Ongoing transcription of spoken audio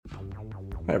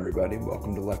Hi everybody,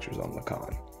 welcome to Lectures on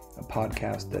Lacan, a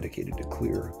podcast dedicated to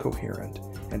clear, coherent,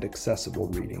 and accessible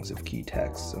readings of key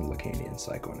texts in Lacanian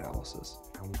psychoanalysis.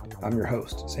 I'm your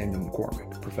host, Samuel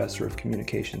McCormick, professor of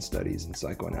communication studies and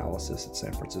psychoanalysis at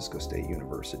San Francisco State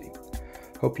University.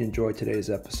 Hope you enjoyed today's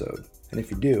episode, and if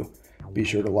you do, be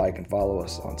sure to like and follow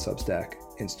us on Substack,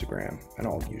 Instagram, and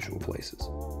all the usual places.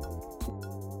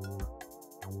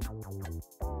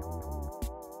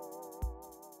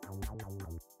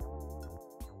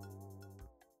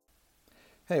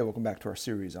 Hey, welcome back to our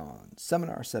series on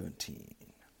Seminar 17.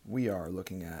 We are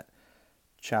looking at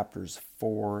chapters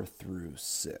 4 through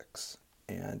 6.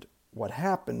 And what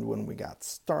happened when we got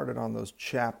started on those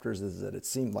chapters is that it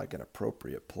seemed like an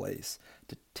appropriate place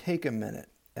to take a minute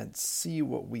and see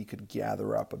what we could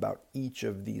gather up about each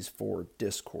of these four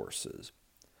discourses: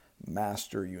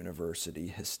 master, university,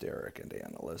 hysteric, and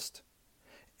analyst,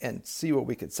 and see what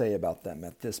we could say about them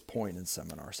at this point in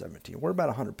Seminar 17. We're about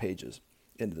 100 pages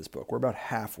into this book. We're about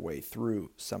halfway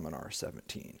through Seminar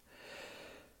 17.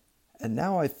 And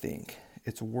now I think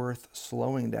it's worth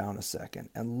slowing down a second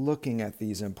and looking at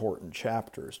these important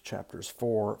chapters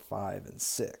 4, 5, and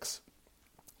 6.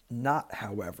 Not,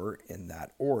 however, in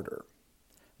that order.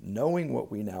 Knowing what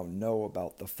we now know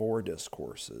about the four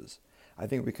discourses, I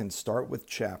think we can start with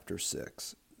chapter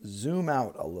 6, zoom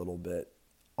out a little bit,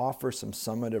 offer some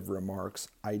summative remarks,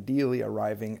 ideally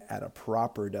arriving at a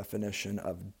proper definition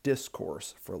of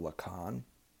discourse for Lacan,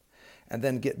 and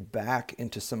then get back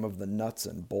into some of the nuts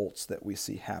and bolts that we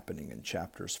see happening in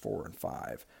chapters 4 and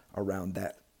 5 around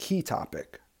that key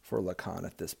topic for Lacan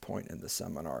at this point in the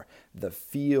seminar, the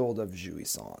field of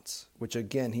jouissance, which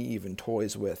again he even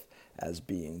toys with as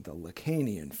being the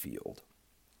Lacanian field.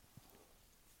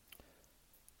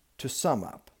 To sum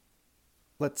up,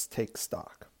 let's take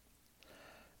stock.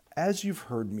 As you've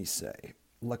heard me say,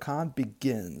 Lacan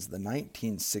begins the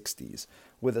 1960s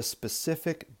with a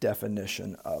specific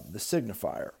definition of the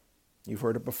signifier. You've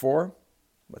heard it before?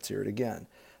 Let's hear it again.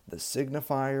 The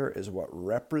signifier is what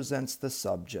represents the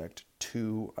subject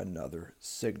to another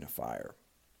signifier.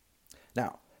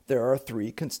 Now, there are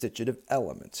three constitutive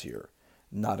elements here,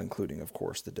 not including, of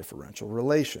course, the differential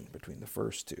relation between the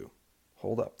first two.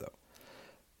 Hold up, though.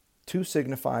 Two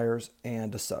signifiers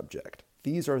and a subject.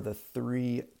 These are the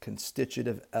three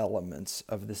constitutive elements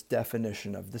of this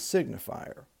definition of the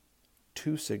signifier.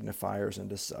 Two signifiers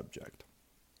and a subject.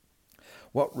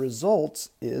 What results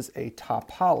is a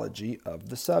topology of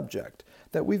the subject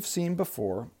that we've seen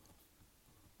before,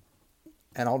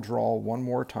 and I'll draw one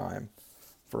more time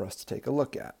for us to take a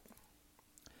look at.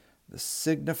 The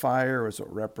signifier is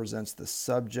what represents the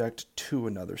subject to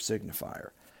another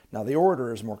signifier. Now, the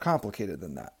order is more complicated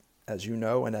than that, as you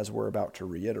know and as we're about to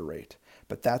reiterate.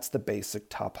 But that's the basic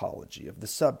topology of the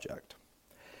subject.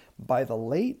 By the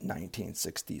late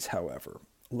 1960s, however,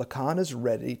 Lacan is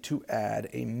ready to add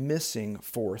a missing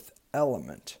fourth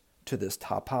element to this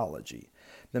topology.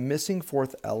 The missing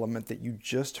fourth element that you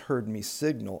just heard me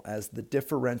signal as the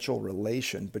differential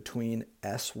relation between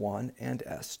S1 and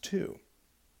S2.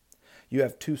 You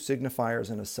have two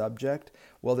signifiers and a subject.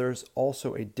 Well, there's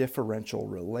also a differential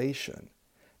relation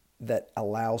that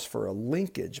allows for a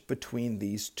linkage between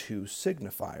these two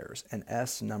signifiers, an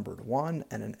S numbered 1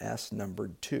 and an S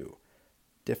numbered 2,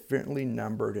 differently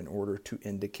numbered in order to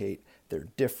indicate their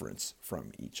difference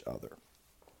from each other.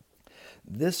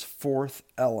 This fourth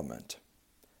element,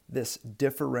 this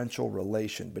differential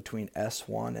relation between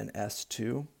S1 and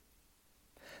S2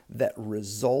 that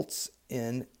results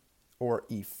in or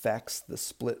affects the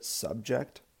split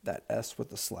subject, that S with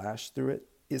the slash through it,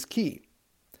 is key.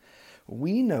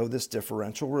 We know this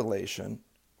differential relation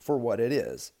for what it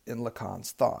is in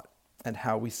Lacan's thought and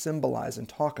how we symbolize and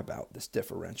talk about this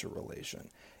differential relation.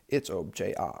 It's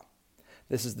objet A.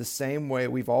 This is the same way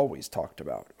we've always talked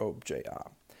about objet A.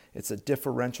 It's a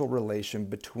differential relation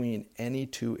between any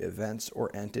two events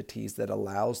or entities that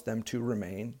allows them to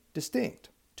remain distinct,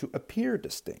 to appear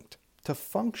distinct, to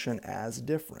function as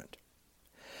different.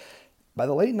 By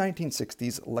the late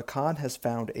 1960s, Lacan has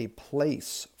found a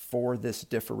place for this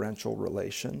differential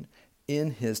relation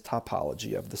in his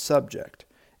topology of the subject.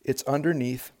 It's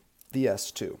underneath the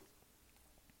S2.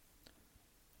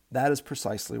 That is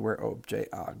precisely where objet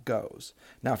A goes.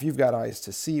 Now, if you've got eyes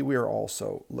to see, we are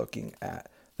also looking at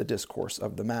the discourse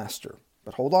of the master.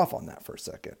 But hold off on that for a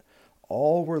second.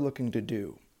 All we're looking to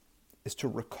do is to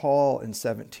recall in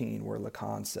 17 where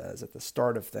Lacan says at the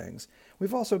start of things,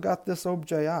 we've also got this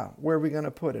objet A. Where are we going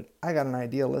to put it? I got an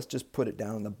idea. Let's just put it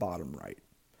down in the bottom right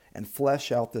and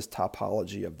flesh out this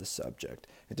topology of the subject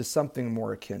into something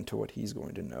more akin to what he's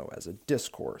going to know as a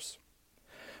discourse.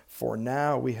 For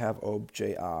now, we have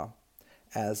objet A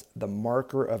as the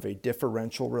marker of a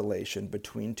differential relation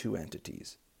between two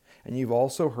entities. And you've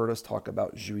also heard us talk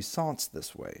about jouissance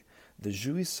this way. The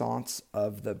jouissance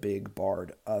of the big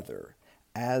barred other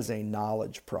as a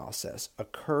knowledge process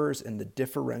occurs in the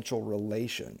differential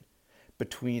relation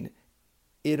between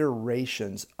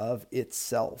iterations of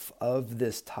itself, of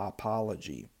this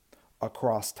topology,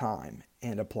 across time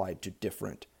and applied to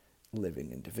different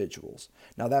living individuals.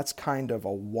 Now that's kind of a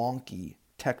wonky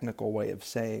technical way of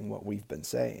saying what we've been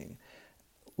saying.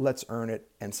 Let's earn it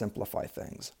and simplify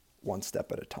things one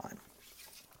step at a time.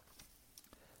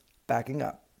 Backing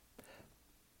up,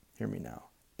 hear me now.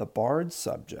 The barred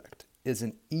subject is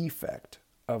an effect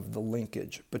of the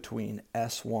linkage between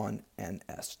S1 and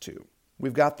S2.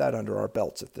 We've got that under our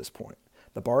belts at this point.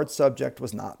 The barred subject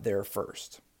was not there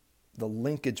first. The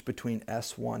linkage between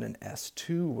S1 and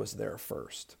S2 was there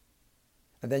first.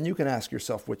 And then you can ask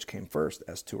yourself which came first,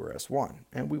 S2 or S1,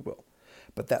 and we will.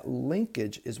 But that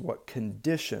linkage is what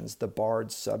conditions the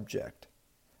barred subject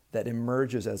that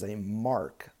emerges as a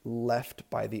mark left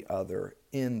by the other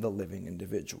in the living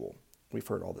individual. We've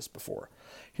heard all this before.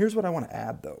 Here's what I want to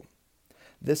add, though.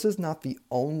 This is not the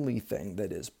only thing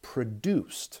that is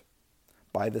produced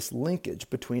by this linkage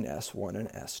between S1 and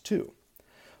S2.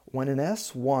 When an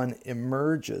S1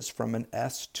 emerges from an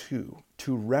S2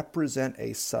 to represent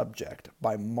a subject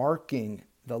by marking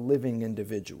the living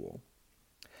individual,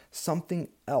 something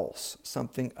else,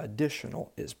 something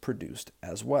additional is produced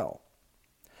as well.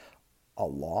 A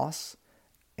loss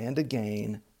and a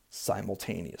gain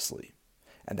simultaneously.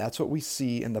 And that's what we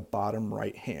see in the bottom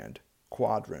right-hand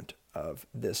quadrant of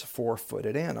this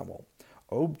four-footed animal.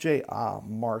 Objet A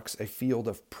marks a field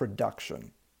of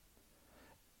production.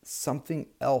 Something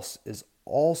else is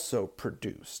also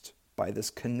produced by this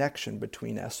connection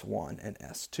between S1 and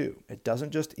S2. It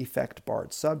doesn't just affect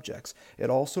barred subjects, it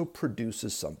also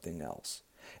produces something else.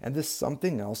 And this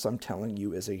something else, I'm telling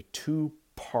you, is a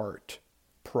two-part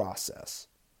process,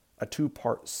 a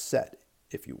two-part set,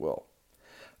 if you will,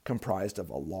 comprised of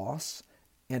a loss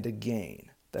and a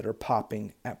gain that are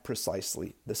popping at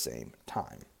precisely the same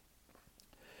time.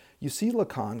 You see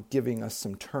Lacan giving us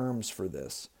some terms for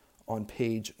this on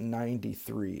page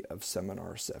 93 of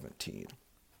Seminar 17.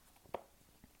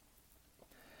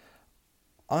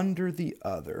 Under the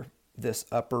other, this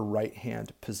upper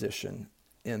right-hand position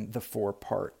in the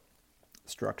four-part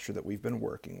structure that we've been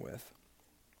working with,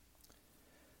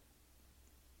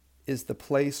 is the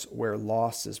place where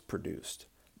loss is produced.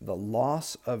 The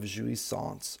loss of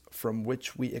jouissance from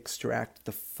which we extract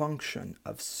the function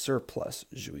of surplus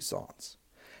jouissance.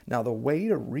 Now, the way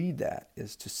to read that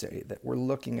is to say that we're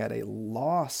looking at a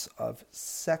loss of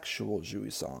sexual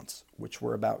jouissance, which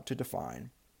we're about to define,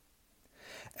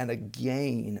 and a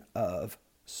gain of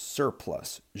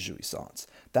surplus jouissance.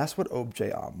 That's what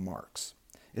objet A marks.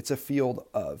 It's a field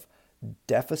of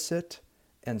deficit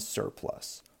and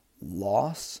surplus,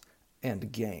 loss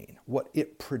and gain. What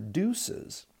it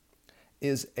produces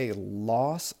is a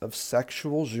loss of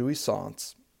sexual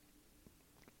jouissance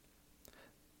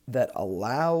that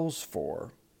allows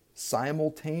for,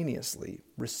 simultaneously,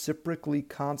 reciprocally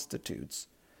constitutes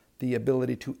the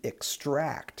ability to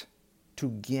extract, to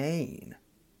gain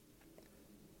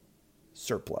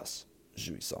surplus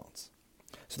jouissance.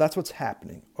 So that's what's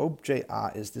happening. Objet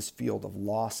A is this field of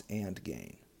loss and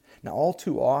gain. Now, all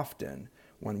too often,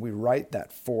 when we write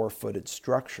that four-footed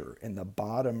structure in the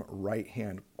bottom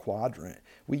right-hand quadrant,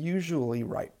 we usually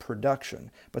write production,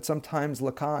 but sometimes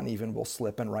Lacan even will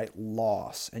slip and write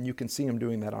loss, and you can see him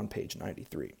doing that on page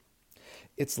 93.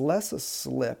 It's less a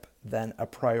slip than a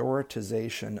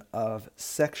prioritization of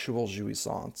sexual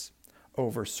jouissance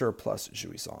over surplus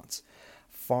jouissance.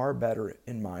 Far better,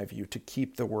 in my view, to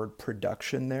keep the word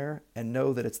production there and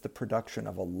know that it's the production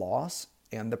of a loss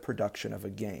and the production of a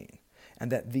gain.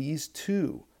 And that these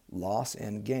two, loss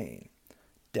and gain,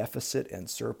 deficit and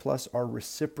surplus, are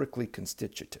reciprocally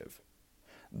constitutive.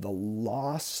 The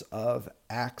loss of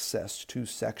access to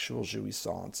sexual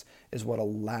jouissance is what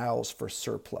allows for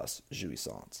surplus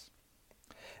jouissance.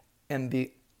 And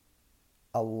the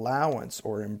allowance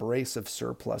or embrace of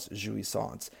surplus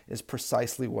jouissance is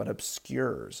precisely what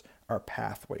obscures our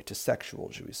pathway to sexual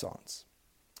jouissance.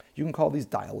 You can call these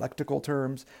dialectical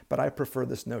terms, but I prefer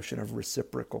this notion of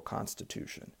reciprocal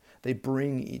constitution. They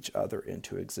bring each other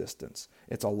into existence.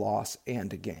 It's a loss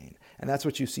and a gain. And that's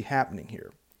what you see happening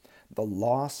here. The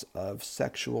loss of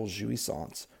sexual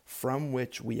jouissance from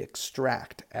which we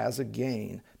extract as a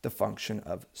gain the function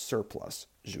of surplus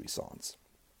jouissance.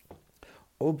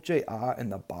 Objet A in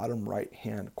the bottom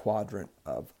right-hand quadrant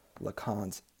of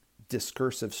Lacan's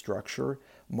discursive structure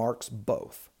marks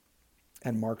both,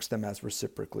 and marks them as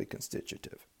reciprocally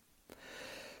constitutive.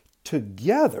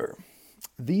 Together,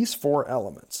 these four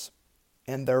elements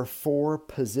and their four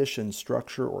position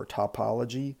structure or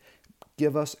topology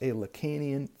give us a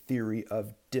Lacanian theory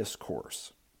of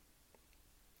discourse.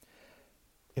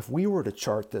 If we were to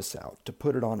chart this out, to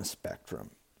put it on a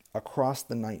spectrum across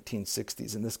the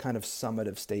 1960s in this kind of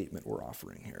summative statement we're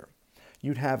offering here,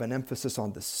 you'd have an emphasis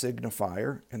on the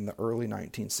signifier in the early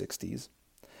 1960s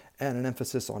and an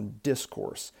emphasis on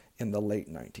discourse in the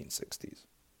late 1960s.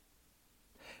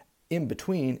 In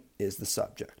between is the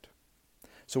subject.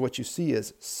 So what you see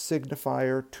is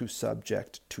signifier to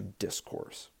subject to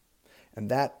discourse. And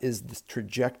that is the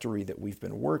trajectory that we've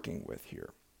been working with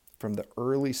here. From the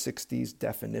early 60s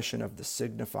definition of the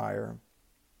signifier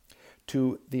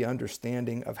to the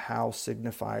understanding of how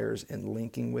signifiers in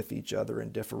linking with each other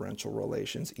in differential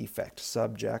relations affect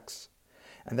subjects,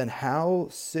 and then how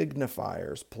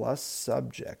signifiers plus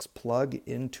subjects plug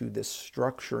into this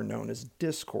structure known as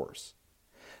discourse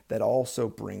that also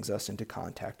brings us into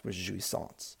contact with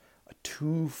jouissance, a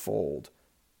twofold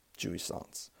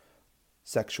jouissance,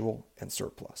 sexual and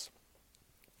surplus.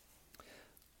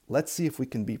 Let's see if we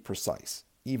can be precise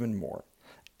even more.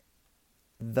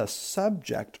 The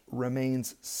subject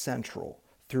remains central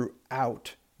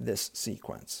throughout this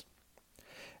sequence,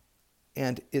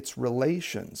 and its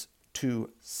relations to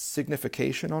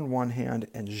signification on one hand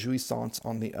and jouissance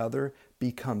on the other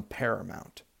become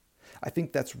paramount. I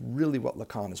think that's really what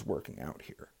Lacan is working out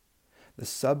here. The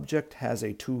subject has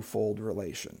a twofold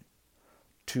relation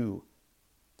to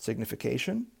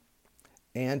signification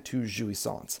and to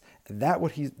jouissance.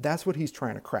 That's what he's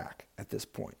trying to crack at this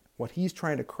point. What he's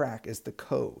trying to crack is the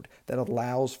code that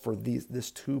allows for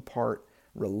this two-part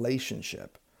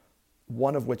relationship,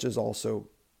 one of which is also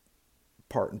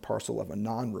part and parcel of a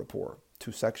non-rapport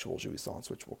to sexual jouissance,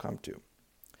 which we'll come to.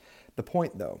 The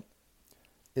point, though,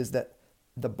 is that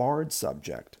the barred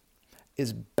subject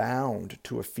is bound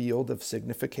to a field of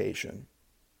signification.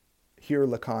 Here,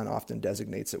 Lacan often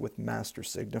designates it with master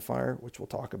signifier, which we'll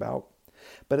talk about.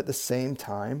 But at the same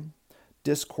time,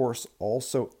 discourse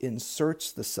also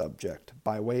inserts the subject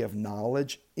by way of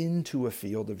knowledge into a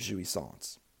field of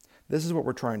jouissance. This is what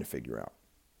we're trying to figure out.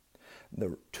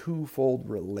 The twofold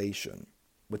relation,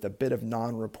 with a bit of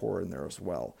non-rapport in there as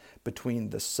well, between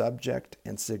the subject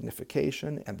and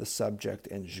signification and the subject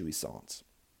and jouissance.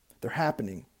 They're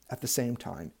happening at the same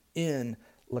time in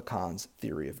Lacan's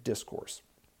theory of discourse.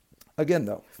 Again,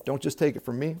 though, don't just take it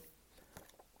from me.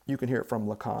 You can hear it from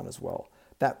Lacan as well.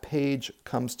 That page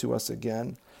comes to us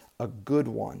again, a good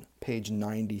one, page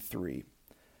 93.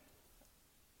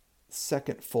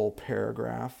 Second full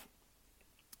paragraph.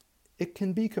 It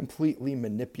can be completely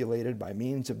manipulated by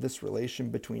means of this relation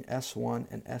between S1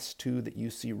 and S2 that you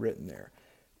see written there.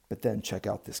 But then check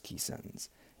out this key sentence.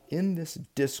 In this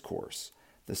discourse,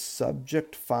 the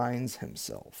subject finds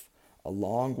himself,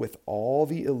 along with all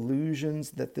the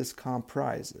illusions that this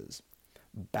comprises,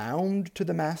 bound to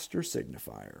the master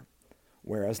signifier,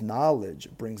 whereas knowledge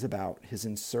brings about his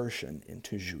insertion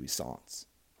into jouissance.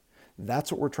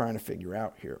 That's what we're trying to figure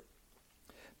out here.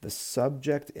 The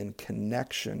subject in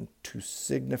connection to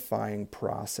signifying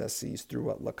processes through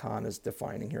what Lacan is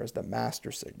defining here as the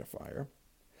master signifier,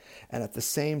 and at the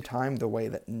same time the way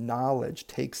that knowledge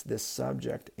takes this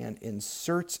subject and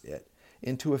inserts it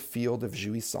into a field of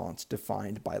jouissance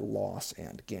defined by loss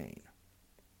and gain.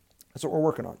 That's what we're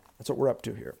working on. That's what we're up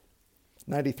to here.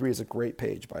 93 is a great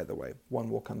page, by the way,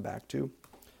 one we'll come back to.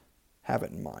 Have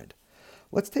it in mind.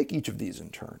 Let's take each of these in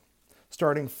turn,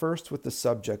 starting first with the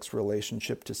subject's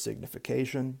relationship to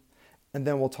signification, and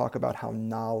then we'll talk about how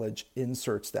knowledge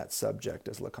inserts that subject,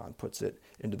 as Lacan puts it,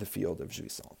 into the field of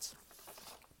jouissance.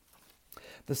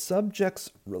 The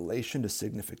subject's relation to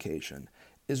signification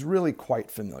is really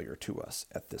quite familiar to us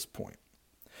at this point.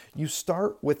 You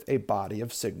start with a body of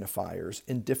signifiers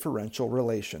in differential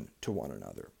relation to one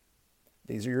another.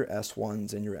 These are your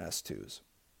S1s and your S2s.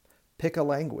 Pick a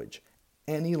language,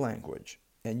 any language,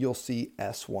 and you'll see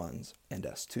S1s and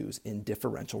S2s in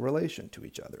differential relation to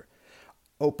each other.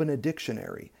 Open a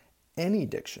dictionary, any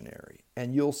dictionary,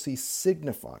 and you'll see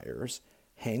signifiers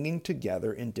hanging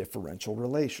together in differential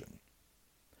relation.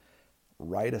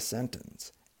 Write a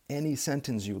sentence, any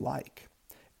sentence you like,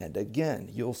 and again,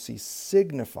 you'll see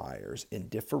signifiers in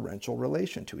differential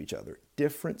relation to each other.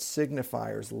 Different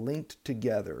signifiers linked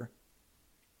together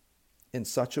in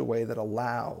such a way that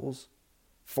allows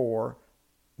for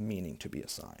meaning to be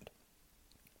assigned.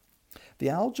 The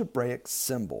algebraic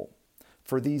symbol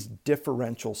for these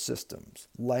differential systems,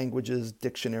 languages,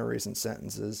 dictionaries, and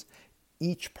sentences,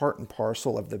 each part and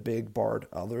parcel of the big barred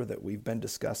other that we've been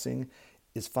discussing,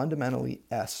 is fundamentally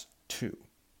S2.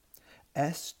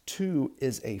 S2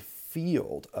 is a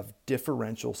field of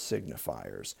differential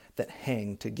signifiers that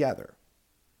hang together.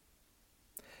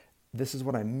 This is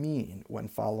what I mean when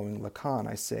following Lacan.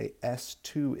 I say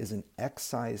S2 is an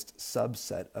excised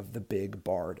subset of the big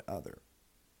barred other.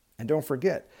 And don't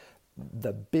forget,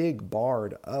 the big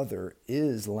barred other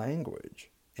is language,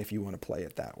 if you want to play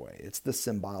it that way. It's the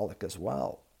symbolic as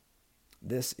well.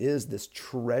 This is this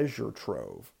treasure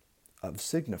trove of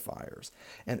signifiers.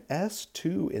 And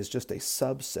S2 is just a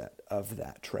subset of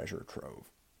that treasure trove.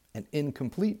 An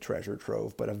incomplete treasure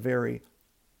trove, but a very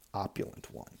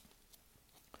opulent one.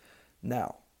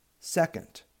 Now,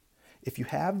 second, if you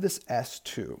have this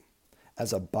S2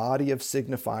 as a body of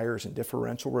signifiers in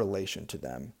differential relation to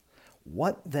them,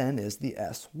 what then is the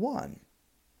S1?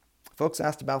 Folks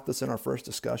asked about this in our first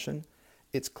discussion.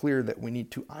 It's clear that we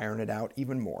need to iron it out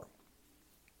even more.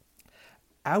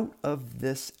 Out of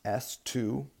this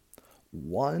S2,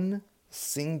 one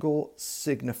single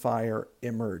signifier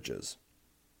emerges.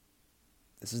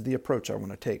 This is the approach I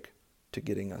want to take to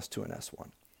getting us to an S1.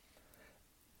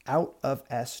 Out of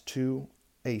S2,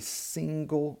 a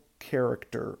single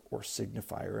character or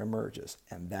signifier emerges,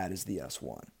 and that is the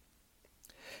S1.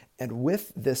 And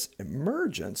with this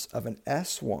emergence of an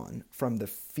S1 from the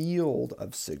field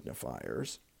of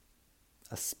signifiers,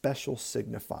 a special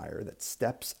signifier that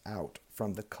steps out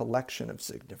from the collection of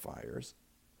signifiers,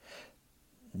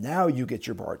 now you get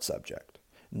your barred subject.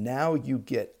 Now you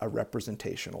get a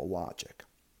representational logic.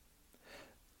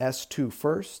 S2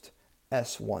 first,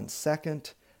 S1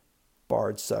 second,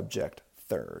 barred subject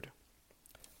third.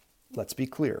 Let's be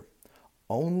clear.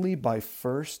 Only by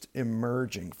first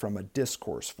emerging from a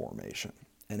discourse formation,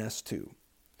 an S2,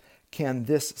 can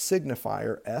this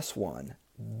signifier S1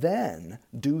 then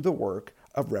do the work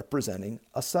of representing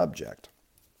a subject.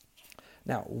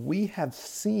 Now, we have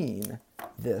seen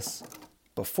this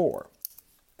before,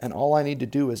 and all I need to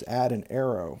do is add an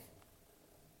arrow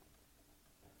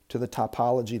to the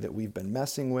topology that we've been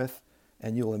messing with,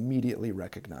 and you'll immediately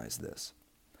recognize this.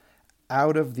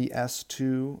 Out of the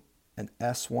S2, an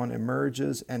S1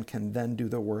 emerges and can then do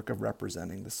the work of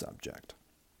representing the subject.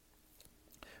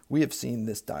 We have seen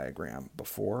this diagram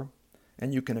before,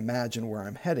 and you can imagine where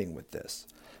I'm heading with this.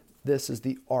 This is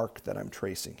the arc that I'm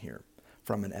tracing here,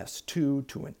 from an S2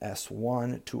 to an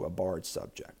S1 to a barred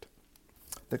subject.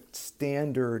 The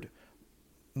standard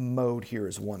mode here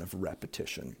is one of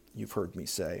repetition. You've heard me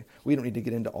say. We don't need to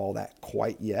get into all that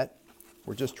quite yet.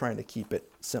 We're just trying to keep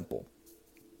it simple.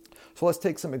 So let's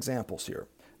take some examples here.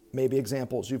 Maybe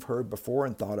examples you've heard before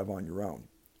and thought of on your own.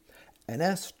 An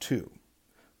S2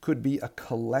 could be a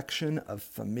collection of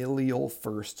familial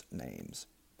first names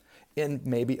in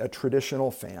maybe a traditional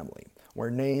family where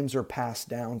names are passed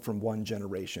down from one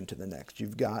generation to the next.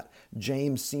 You've got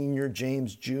James Sr.,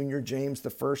 James Jr., James the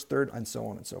first, third, and so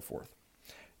on and so forth.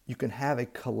 You can have a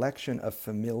collection of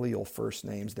familial first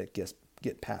names that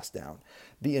get passed down.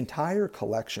 The entire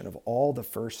collection of all the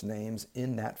first names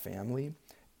in that family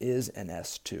is an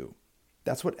S2.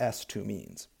 That's what S2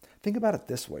 means. Think about it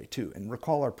this way too, and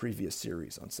recall our previous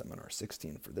series on Seminar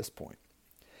 16 for this point.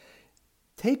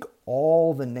 Take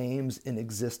all the names in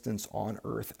existence on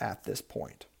Earth at this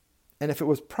point. And if it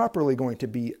was properly going to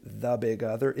be the big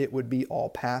other, it would be all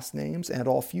past names and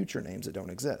all future names that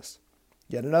don't exist.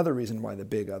 Yet another reason why the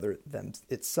big other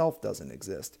itself doesn't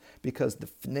exist, because the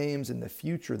names in the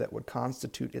future that would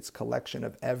constitute its collection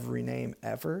of every name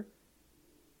ever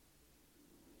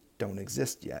don't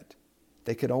exist yet.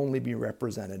 They could only be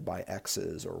represented by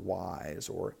X's or Y's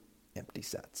or empty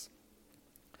sets.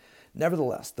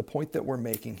 Nevertheless, the point that we're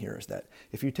making here is that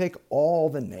if you take all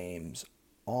the names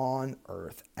on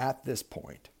Earth at this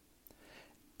point,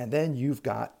 and then you've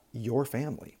got your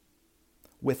family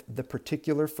with the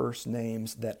particular first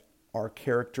names that are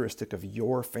characteristic of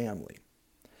your family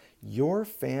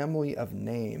of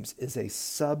names is a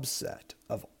subset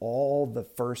of all the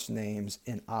first names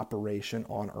in operation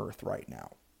on Earth right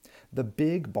now. The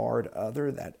big barred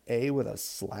other, that A with a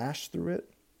slash through it,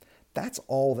 that's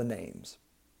all the names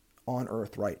on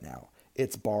Earth right now.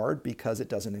 It's barred because it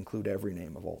doesn't include every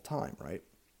name of all time, right?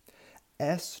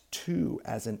 S2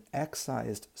 as an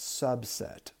excised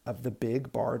subset of the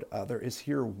big barred other is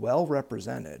here well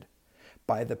represented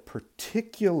by the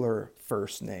particular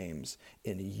first names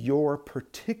in your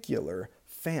particular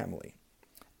family.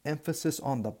 Emphasis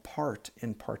on the part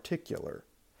in particular.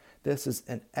 This is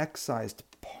an excised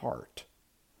part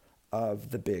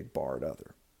of the big barred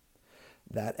other.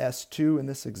 That S2 in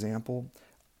this example,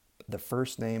 the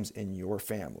first names in your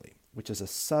family, which is a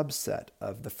subset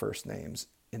of the first names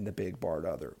in the big barred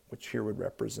other, which here would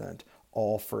represent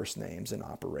all first names in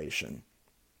operation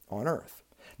on Earth.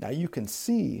 Now you can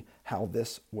see how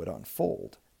this would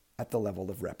unfold at the level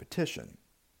of repetition.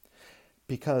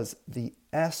 Because the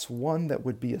S1 that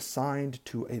would be assigned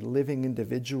to a living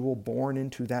individual born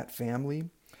into that family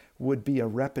would be a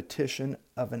repetition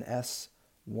of an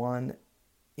S1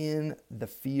 in the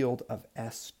field of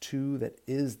S2 that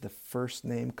is the first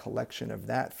name collection of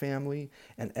that family,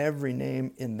 and every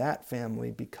name in that family,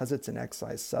 because it's an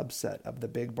excised subset of the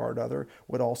big barred other,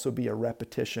 would also be a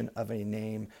repetition of a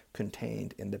name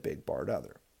contained in the big barred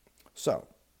other. So,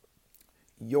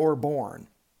 you're born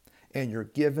and you're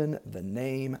given the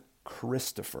name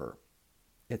Christopher.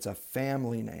 It's a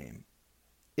family name.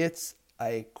 It's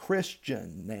a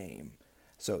Christian name.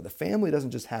 So the family doesn't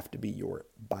just have to be your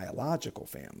biological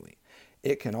family.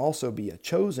 It can also be a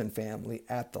chosen family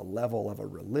at the level of a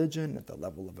religion, at the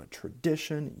level of a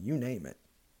tradition, you name it.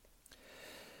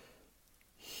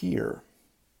 Here,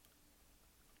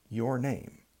 your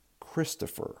name,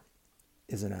 Christopher,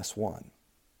 is an S1.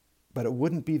 But it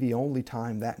wouldn't be the only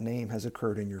time that name has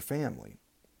occurred in your family.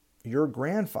 Your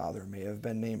grandfather may have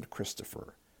been named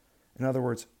Christopher. In other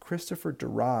words, Christopher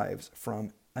derives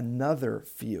from another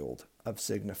field of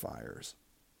signifiers,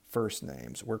 first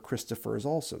names, where Christopher is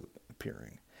also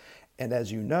appearing. And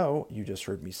as you know, you just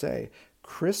heard me say,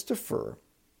 Christopher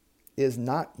is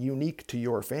not unique to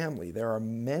your family. There are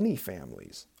many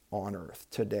families on earth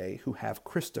today who have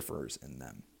Christophers in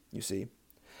them, you see.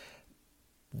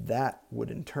 That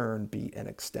would in turn be an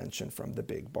extension from the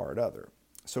big barred other.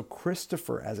 So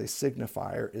Christopher as a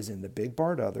signifier is in the big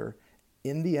barred other,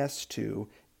 in the S2,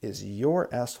 is your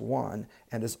S1,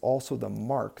 and is also the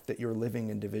mark that your living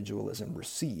individualism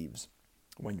receives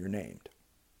when you're named.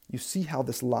 You see how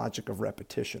this logic of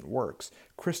repetition works.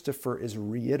 Christopher is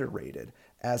reiterated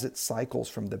as it cycles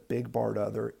from the big barred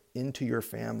other into your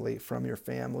family, from your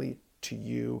family to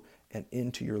you, and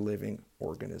into your living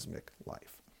organismic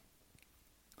life.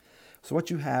 So what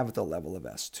you have at the level of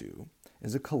S2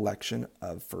 is a collection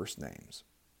of first names.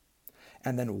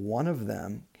 And then one of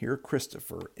them, here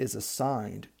Christopher, is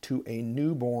assigned to a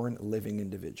newborn living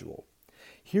individual.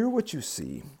 Here what you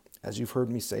see, as you've heard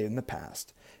me say in the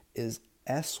past, is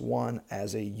S1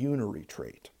 as a unary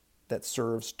trait that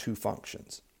serves two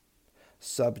functions.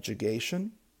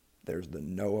 Subjugation, there's the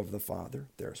no of the father,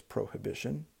 there's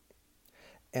prohibition.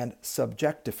 And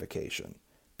subjectification,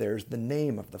 there's the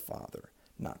name of the father,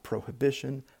 not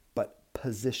prohibition, but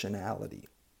positionality,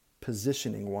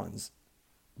 positioning one's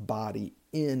body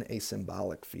in a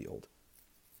symbolic field.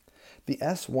 The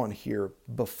S1 here,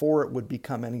 before it would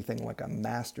become anything like a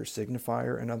master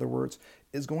signifier, in other words,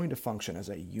 is going to function as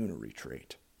a unary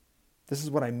trait. This is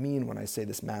what I mean when I say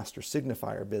this master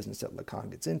signifier business that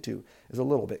Lacan gets into is a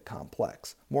little bit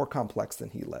complex, more complex than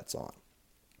he lets on.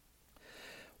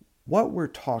 What we're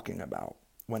talking about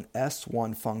when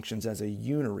S1 functions as a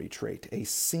unary trait, a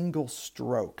single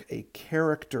stroke, a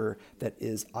character that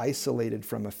is isolated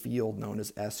from a field known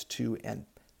as S2 and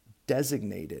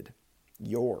designated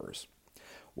yours,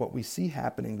 what we see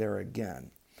happening there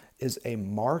again is a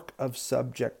mark of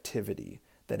subjectivity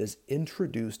that is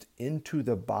introduced into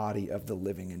the body of the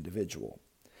living individual.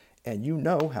 And you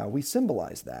know how we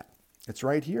symbolize that. It's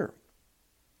right here.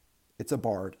 It's a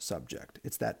barred subject.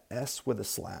 It's that S with a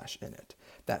slash in it.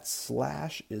 That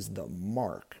slash is the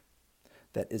mark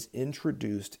that is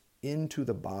introduced into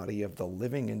the body of the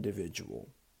living individual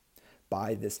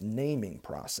by this naming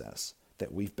process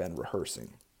that we've been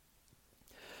rehearsing.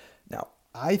 Now,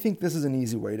 I think this is an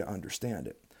easy way to understand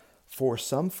it. For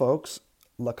some folks,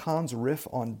 Lacan's riff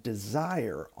on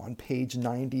desire on page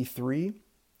 93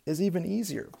 is even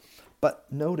easier. But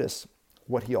notice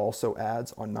what he also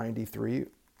adds on 93,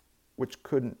 which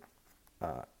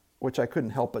I couldn't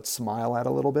help but smile at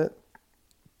a little bit.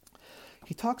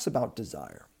 He talks about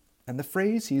desire, and the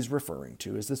phrase he's referring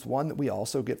to is this one that we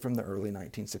also get from the early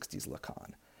 1960s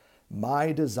Lacan.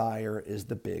 My desire is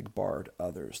the big barred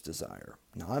other's desire.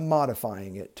 Now I'm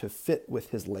modifying it to fit with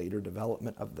his later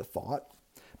development of the thought,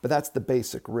 but that's the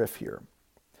basic riff here.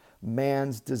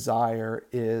 Man's desire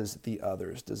is the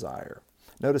other's desire.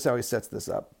 Notice how he sets this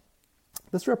up.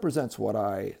 This represents what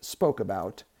I spoke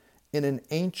about in an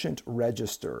ancient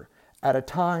register at a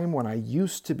time when I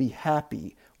used to be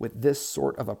happy with this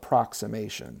sort of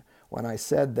approximation, when I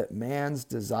said that man's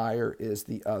desire is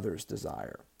the other's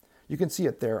desire. You can see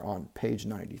it there on page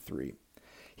 93.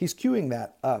 He's queuing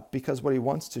that up because what he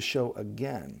wants to show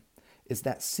again is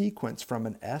that sequence from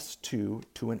an S2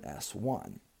 to an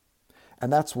S1.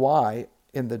 And that's why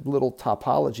in the little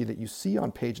topology that you see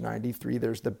on page 93,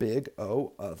 there's the big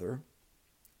O other,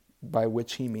 by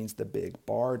which he means the big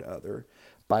barred other,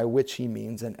 by which he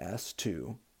means an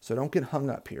S2. So don't get hung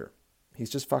up here. He's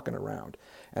just fucking around.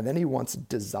 And then he wants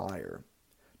desire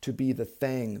to be the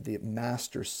thing, the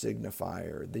master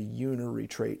signifier, the unary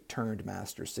trait turned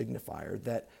master signifier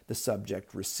that the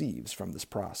subject receives from this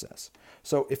process.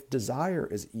 So if desire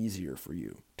is easier for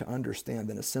you to understand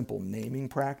than a simple naming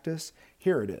practice,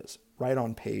 here it is, right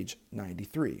on page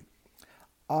 93.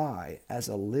 I, as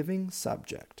a living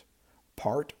subject,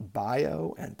 part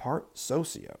bio and part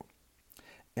socio,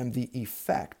 am the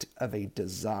effect of a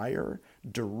desire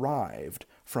derived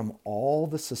from all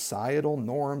the societal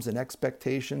norms and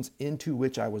expectations into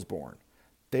which I was born.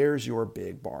 There's your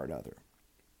big barred other.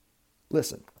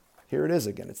 Listen, here it is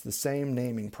again. It's the same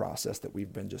naming process that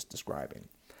we've been just describing.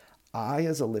 I,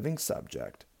 as a living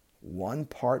subject, one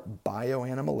part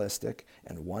bioanimalistic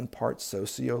and one part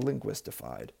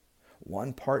sociolinguistified,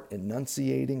 one part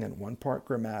enunciating and one part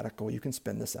grammatical. You can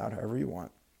spin this out however you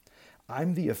want.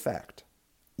 I'm the effect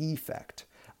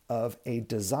of a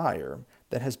desire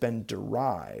that has been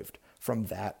derived from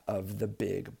that of the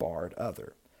big barred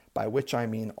other, by which I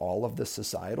mean all of the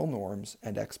societal norms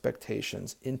and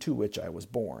expectations into which I was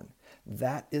born.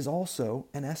 That is also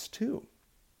an S2.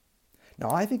 Now,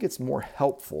 I think it's more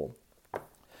helpful,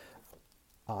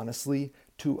 honestly,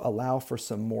 to allow for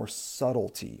some more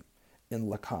subtlety in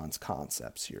Lacan's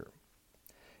concepts here.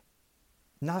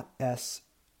 Not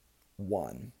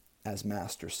S1 as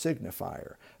master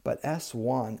signifier, but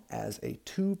S1 as a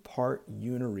two-part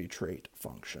unary trait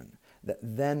function that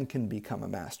then can become a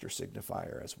master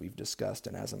signifier, as we've discussed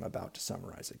and as I'm about to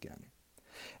summarize again.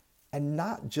 And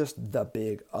not just the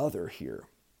big other here.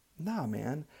 Nah,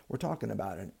 man, we're talking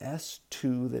about an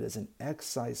S2 that is an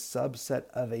excise subset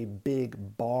of a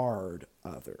big barred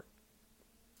other.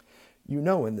 You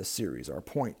know, in this series, our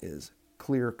point is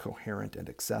clear, coherent, and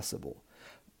accessible.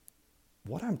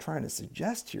 What I'm trying to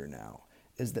suggest here now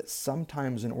is that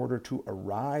sometimes in order to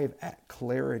arrive at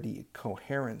clarity,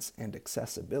 coherence, and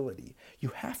accessibility, you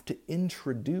have to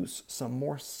introduce some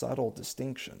more subtle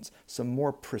distinctions, some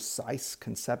more precise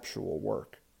conceptual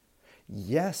work.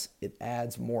 Yes, it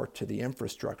adds more to the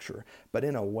infrastructure, but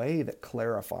in a way that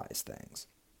clarifies things,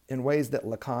 in ways that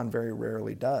Lacan very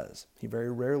rarely does. He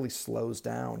very rarely slows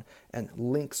down and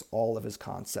links all of his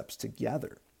concepts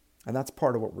together. And that's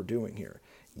part of what we're doing here.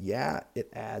 Yeah, it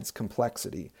adds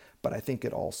complexity, but I think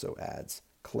it also adds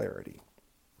clarity.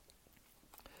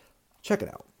 Check it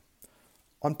out.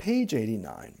 On page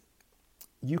 89,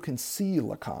 you can see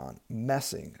Lacan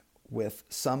messing with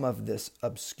some of this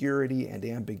obscurity and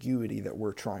ambiguity that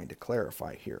we're trying to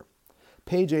clarify here.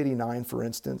 Page 89, for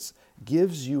instance,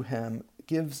 gives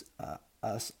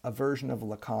us a version of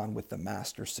Lacan with the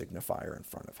master signifier in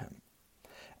front of him.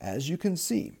 As you can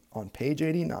see on page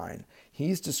 89,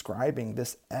 he's describing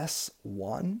this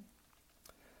S1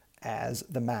 as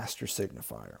the master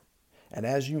signifier. And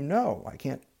as you know, I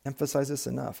can't emphasize this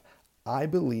enough, I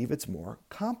believe it's more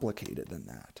complicated than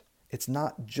that. It's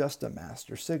not just a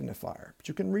master signifier, but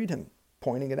you can read him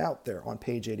pointing it out there on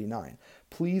page 89.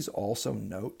 Please also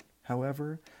note,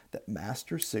 however, that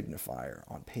master signifier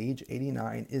on page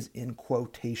 89 is in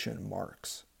quotation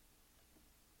marks.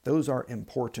 Those are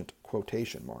important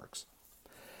quotation marks.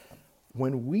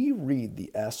 When we read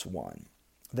the S1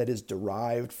 that is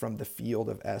derived from the field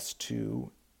of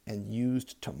S2 and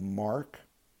used to mark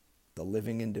the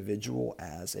living individual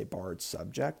as a barred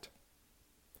subject,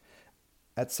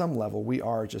 at some level we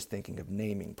are just thinking of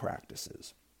naming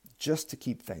practices, just to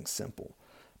keep things simple.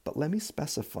 But let me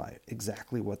specify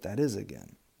exactly what that is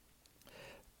again.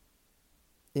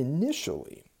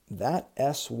 Initially, that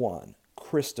S1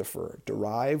 Christopher,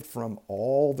 derived from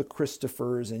all the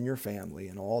Christophers in your family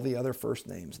and all the other first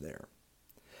names there.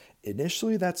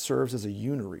 Initially, that serves as a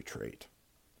unary trait,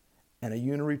 and a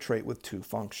unary trait with two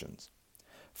functions.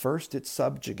 First, it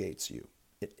subjugates you.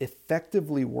 It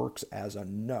effectively works as a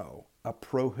no, a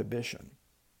prohibition,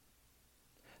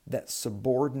 that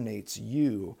subordinates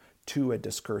you to a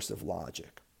discursive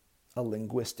logic, a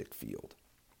linguistic field.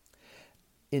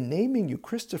 In naming you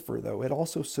Christopher, though, it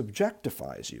also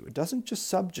subjectifies you. It doesn't just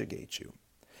subjugate you.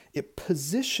 It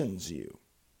positions you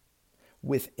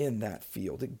within that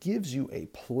field. It gives you a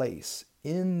place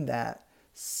in that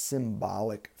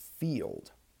symbolic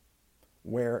field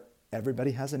where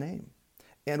everybody has a name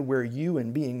and where you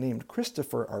and being named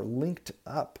Christopher are linked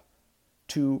up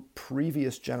to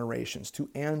previous generations, to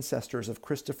ancestors of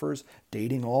Christophers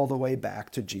dating all the way back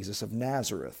to Jesus of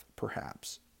Nazareth,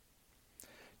 perhaps.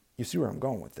 You see where I'm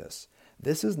going with this.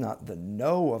 This is not the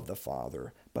no of the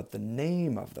Father, but the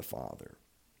name of the Father.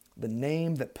 The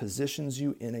name that positions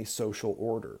you in a social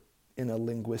order, in a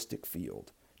linguistic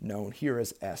field, known here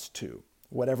as S2.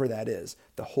 Whatever that is,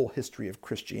 the whole history of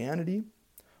Christianity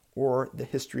or the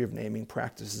history of naming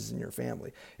practices in your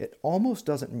family. It almost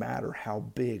doesn't matter how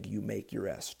big you make your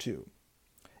S2.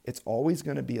 It's always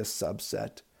going to be a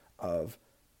subset of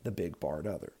the big barred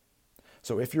other.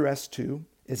 So if your S2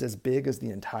 is as big as the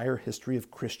entire history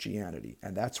of Christianity,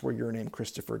 and that's where your name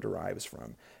Christopher derives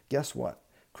from, guess what?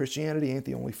 Christianity ain't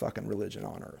the only fucking religion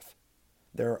on earth.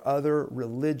 There are other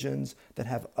religions that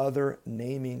have other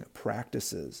naming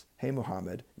practices. Hey,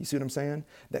 Muhammad, you see what I'm saying?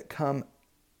 That come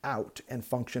out and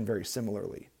function very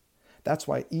similarly. That's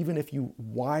why even if you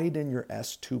widen your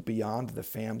S2 beyond the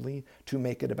family to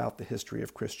make it about the history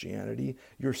of Christianity,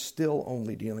 you're still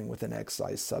only dealing with an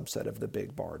excised subset of the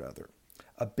big barred other.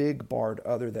 A big barred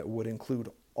other that would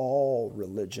include all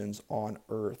religions on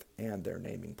earth and their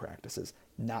naming practices,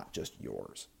 not just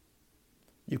yours.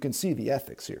 You can see the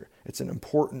ethics here. It's an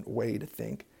important way to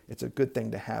think. It's a good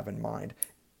thing to have in mind.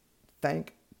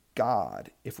 Thank God,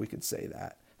 if we could say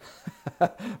that,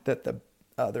 that the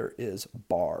other is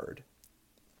barred.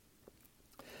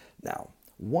 Now,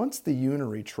 once the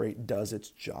unary trait does its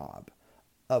job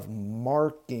of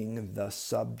marking the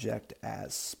subject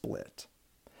as split,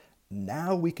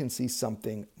 now we can see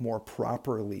something more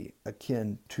properly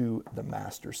akin to the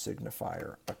master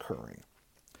signifier occurring.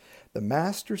 The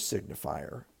master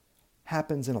signifier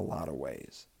happens in a lot of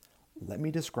ways. Let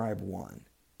me describe one,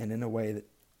 and in a way that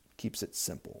keeps it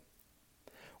simple.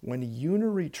 When a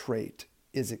unary trait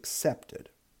is accepted,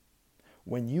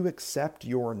 when you accept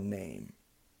your name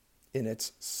in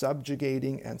its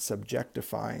subjugating and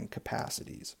subjectifying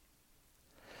capacities,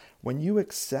 when you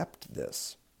accept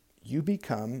this, you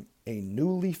become a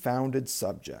newly founded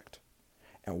subject.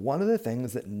 And one of the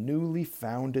things that newly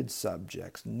founded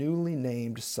subjects, newly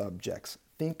named subjects,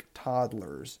 think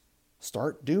toddlers,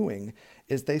 start doing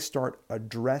is they start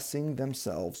addressing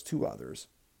themselves to others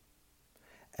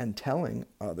and telling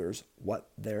others what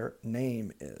their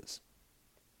name is.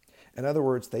 In other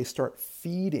words, they start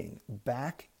feeding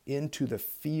back into the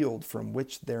field from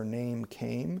which their name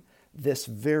came this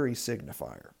very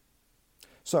signifier.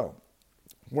 So,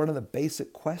 one of the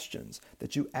basic questions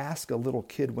that you ask a little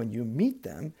kid when you meet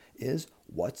them is,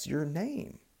 what's your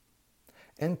name?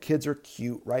 And kids are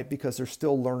cute, right? Because they're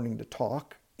still learning to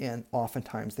talk, and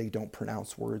oftentimes they don't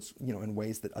pronounce words, in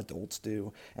ways that adults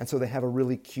do. And so they have a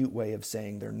really cute way of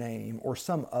saying their name or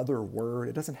some other word.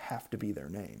 It doesn't have to be their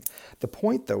name. The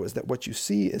point, though, is that what you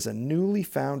see is a newly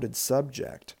founded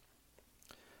subject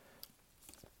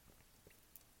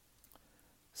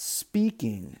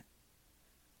speaking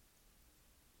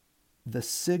the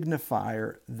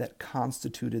signifier that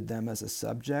constituted them as a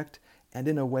subject, and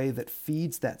in a way that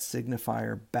feeds that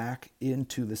signifier back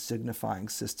into the signifying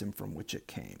system from which it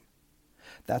came.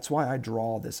 That's why I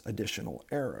draw this additional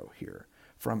arrow here,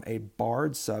 from a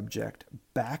barred subject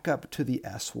back up to the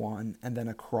S1 and then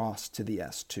across to the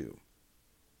S2.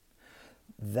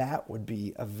 That would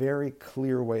be a very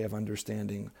clear way of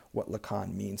understanding what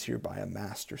Lacan means here by a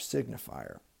master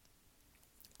signifier.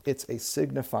 It's a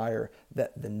signifier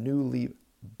that the newly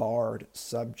barred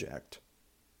subject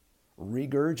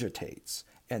regurgitates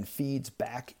and feeds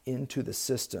back into the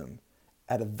system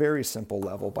at a very simple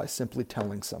level by simply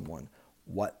telling someone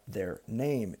what their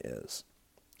name is.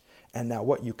 And now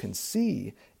what you can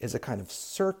see is a kind of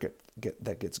circuit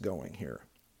that gets going here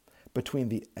between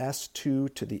the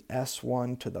S2 to the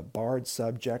S1 to the barred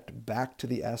subject, back to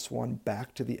the S1,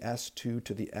 back to the S2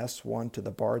 to the S1 to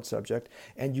the barred subject,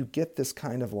 and you get this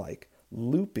kind of like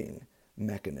looping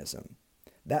mechanism.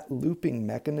 That looping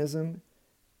mechanism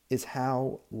is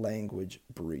how language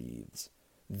breathes.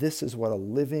 This is what a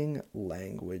living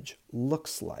language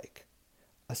looks like.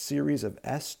 A series of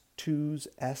S2s,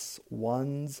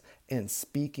 S1s, and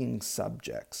speaking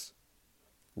subjects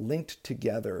linked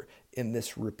together in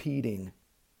this repeating,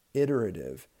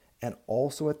 iterative, and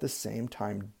also at the same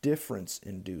time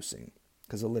difference-inducing,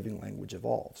 because a living language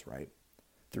evolves, right?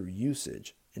 Through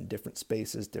usage in different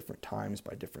spaces, different times,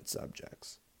 by different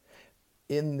subjects.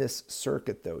 In this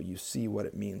circuit, though, you see what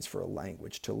it means for a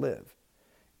language to live.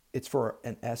 It's for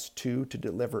an S2 to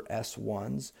deliver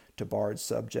S1s to barred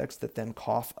subjects that then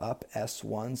cough up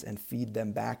S1s and feed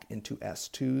them back into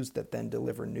S2s that then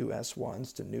deliver new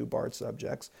S1s to new barred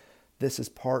subjects. This is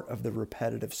part of the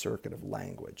repetitive circuit of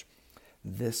language.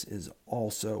 This is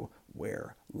also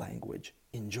where language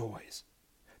enjoys.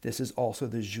 This is also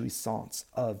the jouissance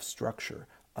of structure,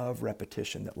 of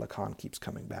repetition that Lacan keeps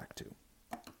coming back to.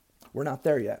 We're not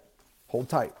there yet. Hold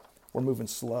tight. We're moving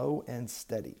slow and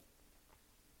steady.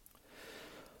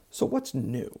 So what's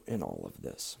new in all of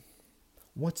this?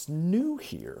 What's new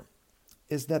here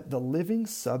is that the living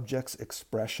subject's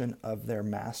expression of their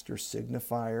master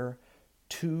signifier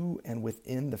to and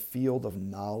within the field of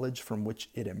knowledge from which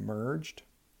it emerged,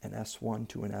 an S1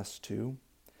 to an S2,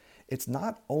 it's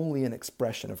not only an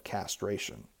expression of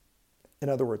castration. In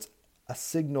other words, a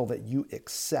signal that you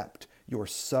accept your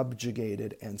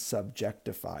subjugated and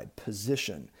subjectified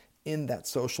position in that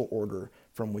social order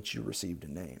from which you received a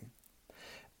name.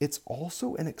 It's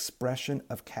also an expression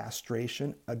of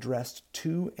castration addressed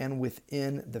to and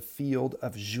within the field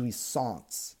of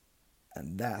jouissance,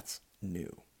 and that's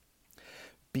new.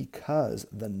 Because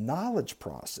the knowledge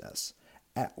process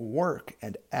at work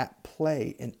and at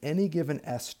play in any given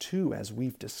S2, as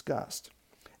we've discussed,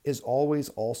 is always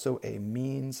also a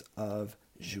means of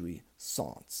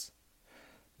jouissance.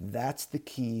 That's the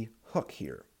key hook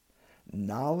here.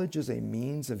 Knowledge is a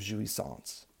means of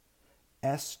jouissance.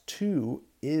 S2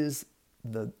 is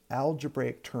the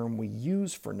algebraic term we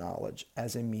use for knowledge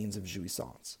as a means of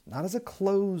jouissance, not as a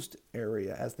closed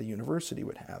area as the university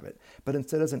would have it, but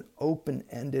instead as an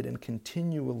open-ended and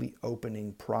continually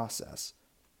opening process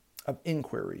of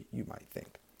inquiry, you might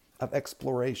think, of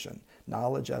exploration,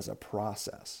 knowledge as a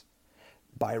process.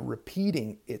 By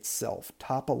repeating itself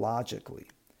topologically,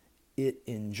 it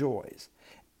enjoys.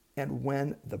 And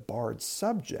when the barred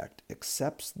subject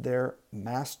accepts their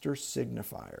master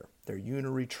signifier, their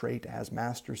unary trait as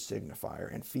master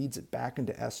signifier, and feeds it back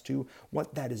into S2,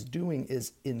 what that is doing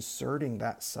is inserting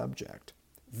that subject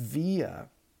via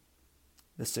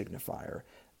the signifier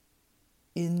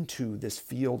into this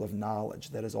field of knowledge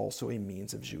that is also a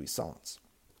means of jouissance.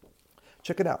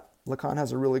 Check it out. Lacan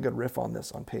has a really good riff on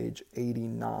this on page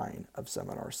 89 of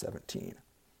Seminar 17.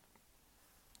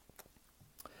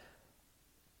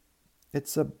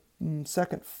 It's a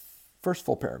first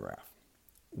full paragraph.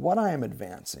 What I am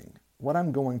advancing, what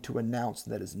I'm going to announce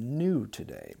that is new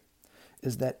today,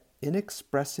 is that in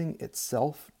expressing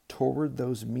itself toward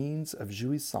those means of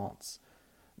jouissance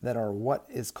that are what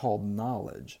is called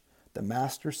knowledge, the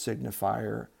master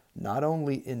signifier not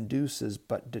only induces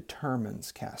but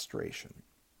determines castration.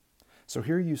 So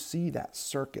here you see that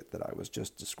circuit that I was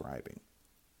just describing.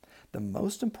 The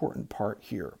most important part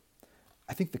here,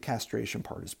 I think the castration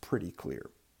part is pretty clear.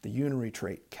 The unary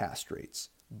trait castrates,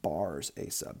 bars a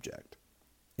subject,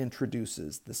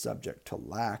 introduces the subject to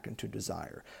lack and to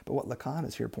desire. But what Lacan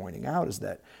is here pointing out is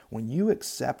that when you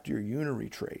accept your unary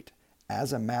trait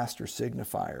as a master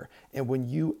signifier, and when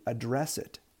you address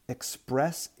it,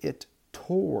 express it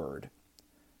toward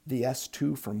the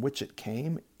S2 from which it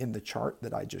came in the chart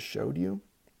that I just showed you,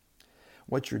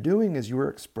 what you're doing is you're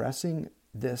expressing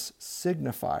this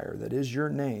signifier that is your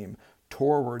name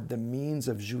toward the means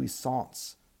of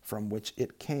jouissance from which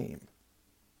it came.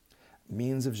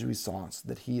 Means of jouissance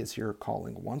that he is here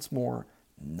calling once more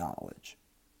knowledge.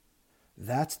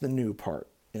 That's the new part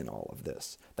in all of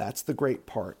this. That's the great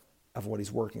part of what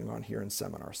he's working on here in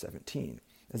Seminar 17,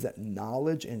 is that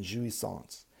knowledge and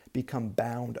jouissance become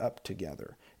bound up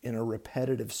together in a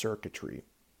repetitive circuitry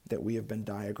that we have been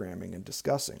diagramming and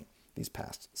discussing these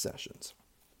past sessions.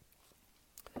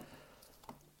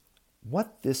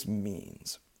 What this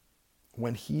means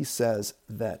when he says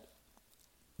that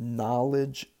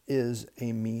knowledge is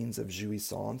a means of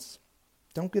jouissance,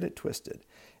 don't get it twisted.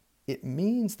 It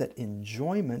means that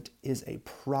enjoyment is a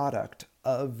product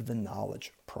of the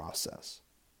knowledge process.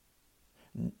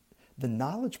 The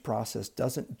knowledge process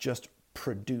doesn't just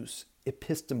produce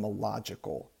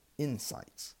epistemological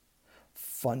insights.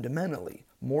 Fundamentally,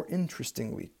 more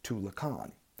interestingly to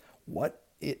Lacan, what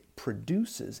it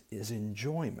produces is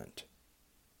enjoyment.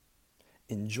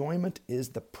 Enjoyment is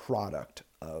the product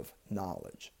of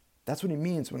knowledge. That's what he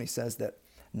means when he says that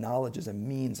knowledge is a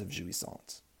means of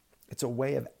jouissance. It's a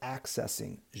way of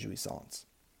accessing jouissance.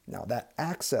 Now, that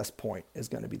access point is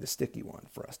going to be the sticky one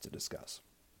for us to discuss.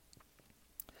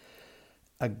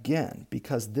 Again,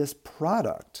 because this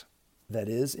product that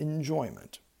is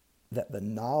enjoyment, that the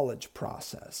knowledge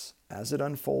process, as it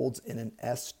unfolds in an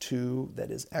S2 that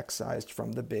is excised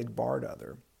from the big barred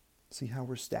other, see how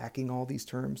we're stacking all these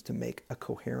terms to make a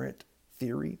coherent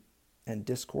theory and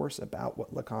discourse about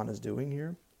what Lacan is doing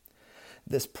here?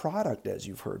 This product, as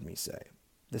you've heard me say,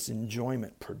 this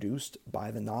enjoyment produced by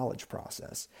the knowledge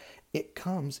process, it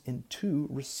comes in two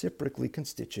reciprocally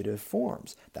constitutive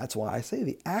forms. That's why I say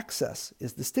the access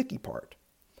is the sticky part.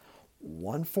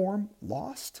 One form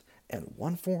lost and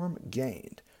one form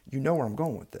gained. You know where I'm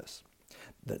going with this.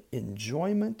 The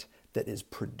enjoyment that is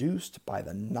produced by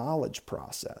the knowledge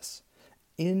process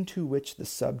into which the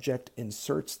subject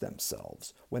inserts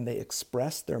themselves when they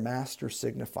express their master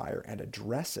signifier and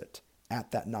address it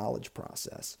at that knowledge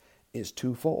process is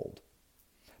twofold.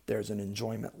 There's an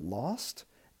enjoyment lost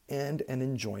and an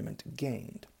enjoyment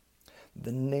gained.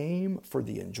 The name for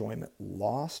the enjoyment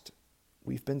lost,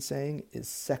 we've been saying, is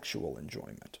sexual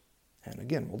enjoyment. And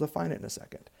again, we'll define it in a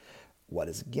second. What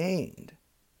is gained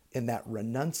in that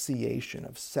renunciation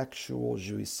of sexual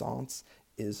jouissance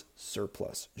is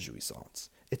surplus jouissance.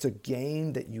 It's a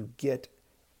gain that you get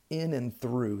in and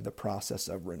through the process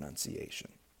of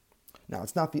renunciation. Now,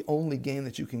 it's not the only gain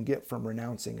that you can get from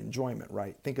renouncing enjoyment,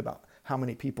 right? Think about how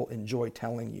many people enjoy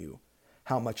telling you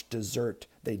how much dessert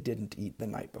they didn't eat the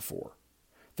night before.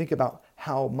 Think about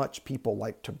how much people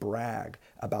like to brag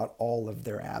about all of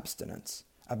their abstinence,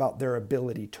 about their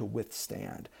ability to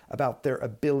withstand, about their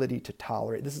ability to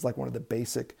tolerate. This is like one of the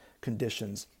basic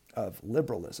conditions of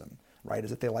liberalism, right? Is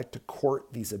that they like to court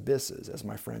these abysses, as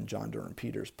my friend John Durham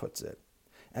Peters puts it,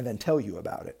 and then tell you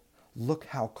about it. Look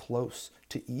how close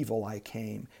to evil I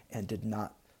came and did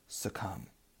not succumb.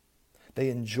 They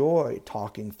enjoy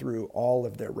talking through all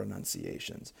of their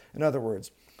renunciations. In other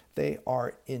words, they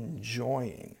are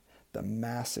enjoying the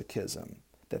masochism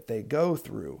that they go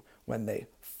through when they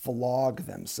flog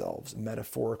themselves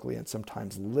metaphorically and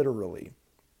sometimes literally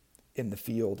in the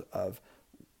field of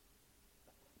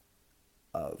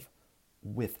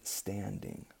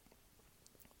withstanding.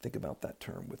 Think about that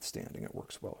term, withstanding. It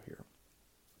works well here.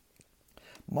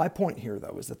 My point here,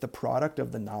 though, is that the product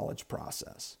of the knowledge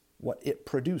process, what it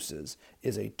produces,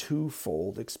 is a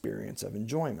twofold experience of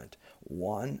enjoyment,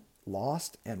 one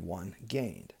lost and one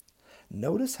gained.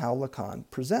 Notice how Lacan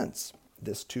presents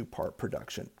this two-part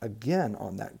production, again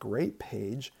on that great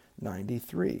page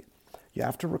 93. You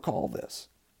have to recall this.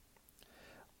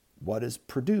 What is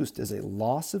produced is a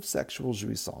loss of sexual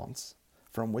jouissance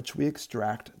from which we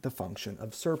extract the function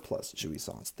of surplus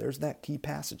jouissance. There's that key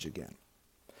passage again.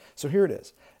 So here it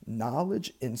is.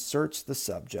 Knowledge inserts the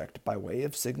subject by way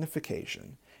of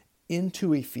signification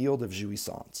into a field of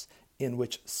jouissance in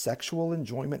which sexual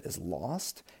enjoyment is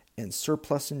lost and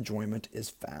surplus enjoyment is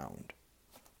found.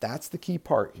 That's the key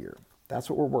part here. That's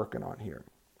what we're working on here.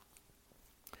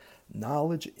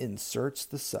 Knowledge inserts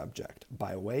the subject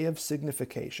by way of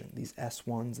signification, these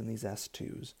S1s and these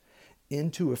S2s,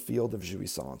 into a field of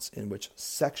jouissance in which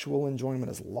sexual enjoyment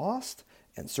is lost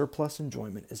and surplus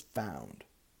enjoyment is found.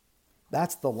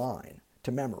 That's the line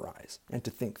to memorize and to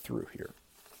think through here.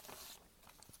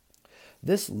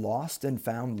 This lost and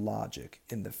found logic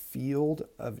in the field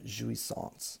of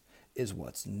jouissance is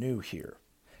what's new here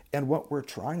and what we're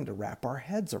trying to wrap our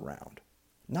heads around.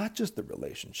 Not just the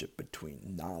relationship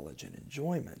between knowledge and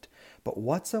enjoyment, but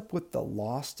what's up with the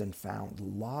lost and found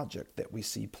logic that we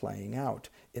see playing out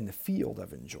in the field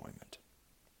of enjoyment.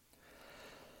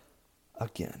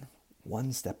 Again,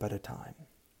 one step at a time.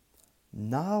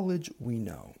 Knowledge, we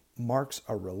know, marks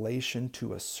a relation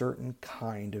to a certain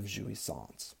kind of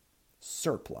jouissance,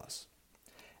 surplus.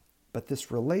 But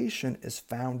this relation is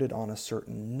founded on a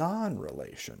certain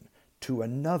non-relation to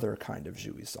another kind of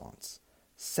jouissance,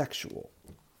 sexual.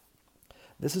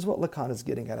 This is what Lacan is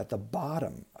getting at the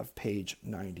bottom of page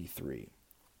 93.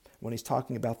 When he's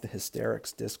talking about the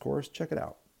hysterics discourse, check it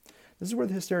out. This is where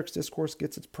the hysterics discourse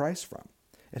gets its price from.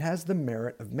 It has the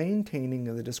merit of maintaining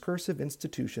in the discursive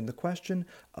institution the question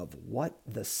of what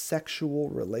the sexual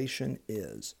relation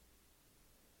is.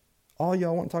 All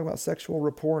y'all want to talk about sexual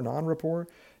rapport, non-rapport?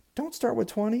 Don't start with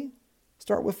 20.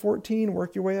 Start with 14,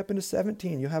 work your way up into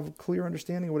 17. You'll have a clear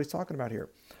understanding of what he's talking about here.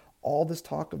 All this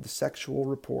talk of the sexual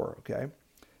rapport, okay?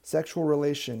 Sexual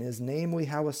relation is namely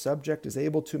how a subject is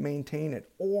able to maintain it,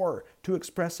 or to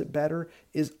express it better,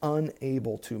 is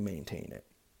unable to maintain it.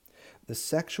 The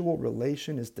sexual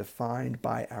relation is defined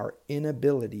by our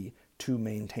inability to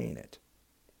maintain it.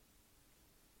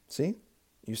 See?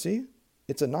 You see?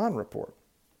 It's a non-rapport.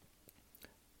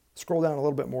 Scroll down a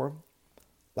little bit more.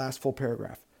 Last full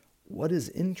paragraph. What is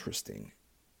interesting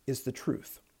is the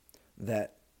truth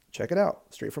that, check it out,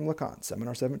 straight from Lacan,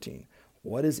 Seminar 17.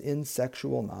 What is in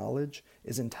sexual knowledge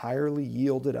is entirely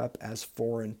yielded up as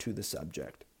foreign to the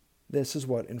subject. This is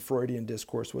what in Freudian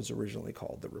discourse was originally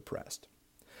called the repressed.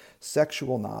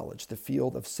 Sexual knowledge, the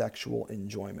field of sexual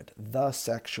enjoyment, the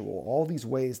sexual, all these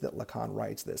ways that Lacan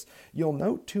writes this. You'll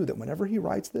note, too, that whenever he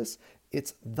writes this,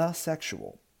 it's the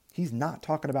sexual. He's not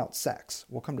talking about sex.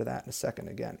 We'll come to that in a second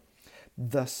again.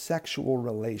 The sexual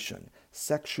relation,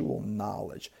 sexual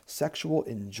knowledge, sexual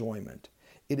enjoyment.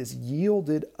 It is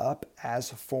yielded up as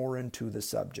foreign to the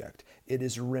subject. It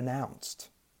is renounced.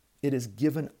 It is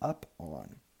given up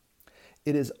on.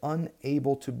 It is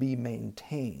unable to be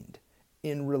maintained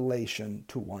in relation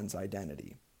to one's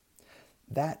identity.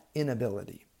 That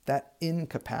inability, that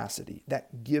incapacity,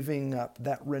 that giving up,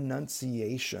 that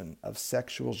renunciation of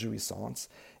sexual jouissance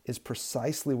is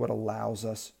precisely what allows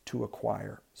us to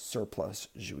acquire surplus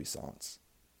jouissance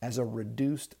as a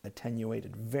reduced,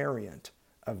 attenuated variant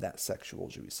of that sexual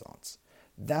jouissance.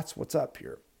 That's what's up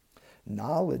here.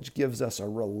 Knowledge gives us a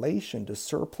relation to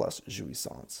surplus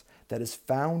jouissance that is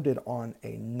founded on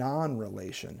a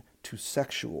non-relation to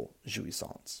sexual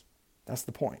jouissance. That's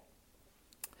the point.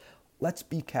 Let's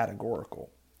be categorical.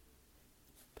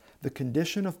 The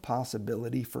condition of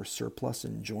possibility for surplus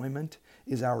enjoyment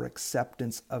is our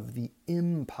acceptance of the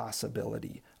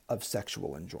impossibility of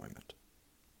sexual enjoyment.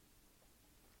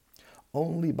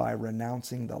 Only by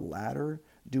renouncing the latter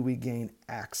do we gain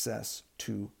access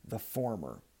to the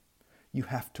former. You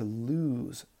have to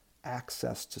lose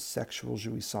access to sexual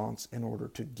jouissance in order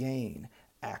to gain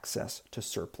access to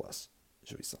surplus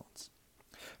jouissance.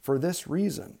 For this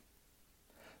reason,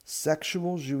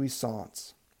 sexual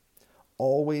jouissance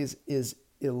always is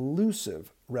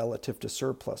elusive relative to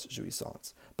surplus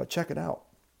jouissance. But check it out.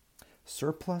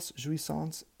 Surplus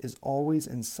jouissance is always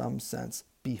in some sense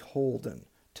beholden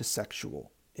to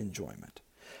sexual enjoyment.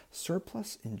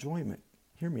 Surplus enjoyment,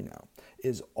 hear me now,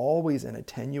 is always an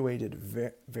attenuated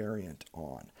variant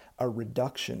on, a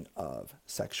reduction of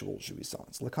sexual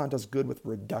jouissance. Lacan does good with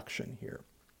reduction here,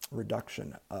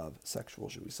 reduction of sexual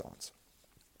jouissance.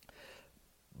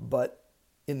 But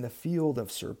in the field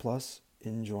of surplus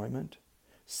enjoyment,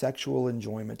 sexual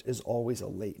enjoyment is always a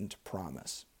latent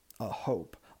promise, a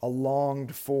hope, a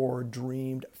longed for,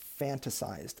 dreamed,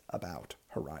 fantasized about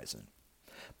horizon.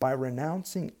 By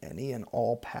renouncing any and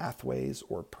all pathways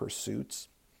or pursuits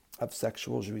of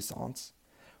sexual jouissance,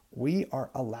 we are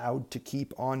allowed to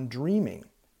keep on dreaming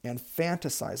and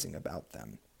fantasizing about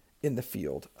them in the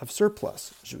field of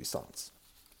surplus jouissance.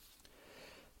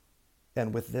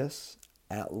 And with this,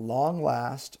 at long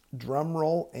last, drum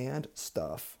roll and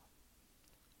stuff,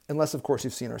 unless of course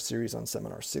you've seen our series on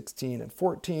seminar 16 and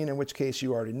 14, in which case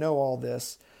you already know all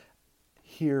this,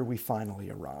 here we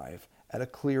finally arrive at a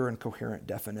clear and coherent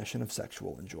definition of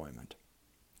sexual enjoyment.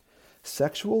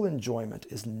 Sexual enjoyment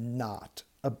is not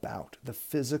about the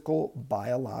physical,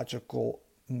 biological,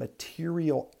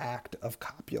 material act of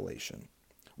copulation.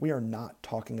 We are not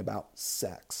talking about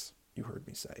sex, you heard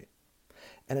me say.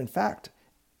 And in fact,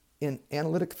 in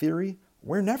analytic theory,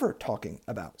 we're never talking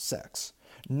about sex.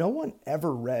 No one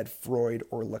ever read Freud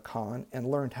or Lacan and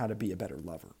learned how to be a better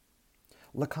lover.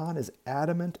 Lacan is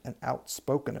adamant and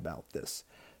outspoken about this.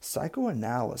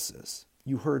 Psychoanalysis,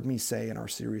 you heard me say in our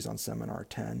series on Seminar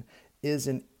 10, is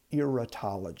an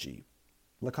erotology.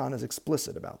 Lacan is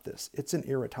explicit about this. It's an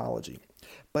erotology.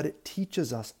 But it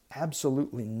teaches us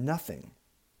absolutely nothing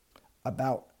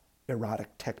about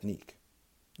erotic technique.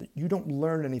 You don't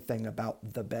learn anything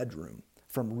about the bedroom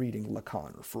from reading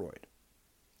Lacan or Freud.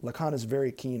 Lacan is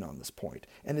very keen on this point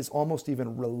and is almost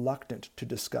even reluctant to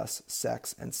discuss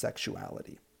sex and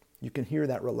sexuality. You can hear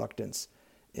that reluctance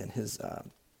in his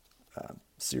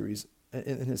series,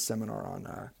 in his seminar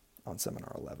on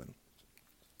Seminar 11.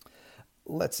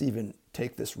 Let's even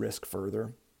take this risk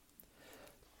further.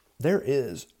 There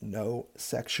is no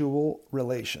sexual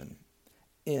relation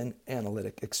in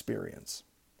analytic experience.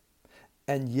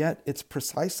 And yet it's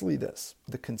precisely this,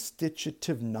 the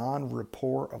constitutive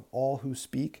non-rapport of all who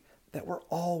speak, that we're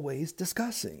always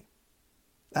discussing.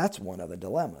 That's one of the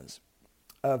dilemmas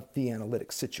of the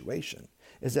analytic situation,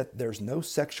 is that there's no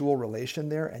sexual relation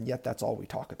there, and yet that's all we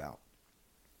talk about.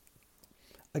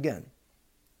 Again,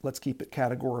 let's keep it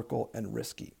categorical and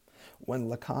risky. When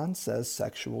Lacan says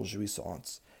sexual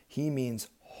jouissance, he means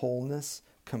wholeness,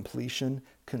 completion,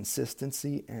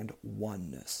 consistency, and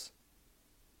oneness.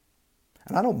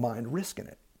 And I don't mind risking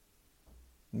it.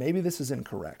 Maybe this is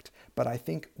incorrect, but I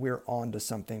think we're on to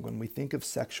something when we think of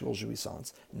sexual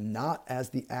jouissance, not as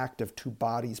the act of two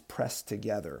bodies pressed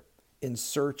together in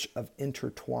search of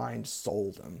intertwined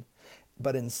souldom,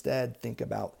 but instead think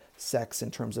about sex in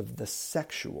terms of the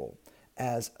sexual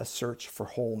as a search for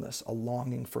wholeness, a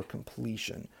longing for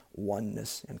completion,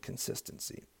 oneness, and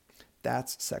consistency.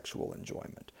 That's sexual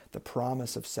enjoyment. The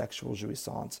promise of sexual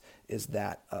jouissance is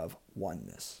that of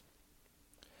oneness.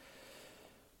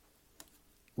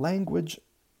 Language,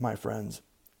 my friends,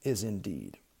 is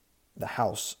indeed the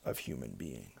house of human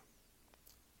being.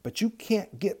 But you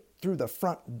can't get through the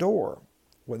front door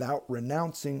without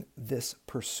renouncing this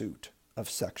pursuit of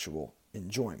sexual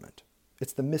enjoyment.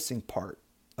 It's the missing part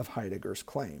of Heidegger's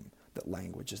claim that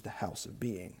language is the house of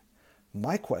being.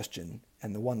 My question,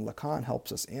 and the one Lacan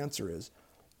helps us answer, is,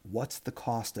 what's the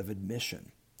cost of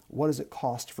admission? What does it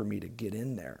cost for me to get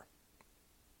in there?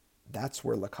 That's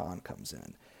where Lacan comes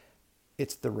in.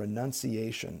 It's the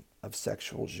renunciation of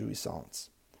sexual jouissance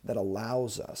that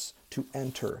allows us to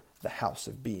enter the house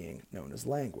of being known as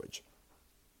language.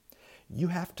 You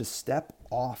have to step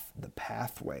off the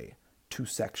pathway to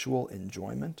sexual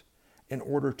enjoyment in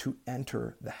order to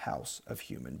enter the house of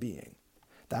human being.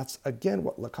 That's again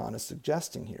what Lacan is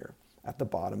suggesting here at the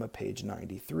bottom of page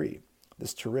 93,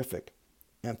 this terrific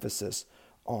emphasis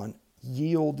on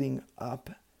yielding up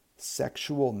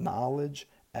sexual knowledge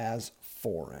as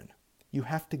foreign. You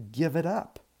have to give it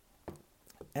up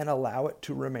and allow it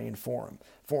to remain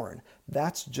foreign.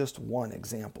 That's just one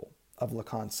example of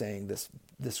Lacan saying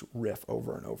this riff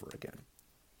over and over again.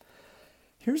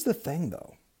 Here's the thing,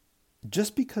 though.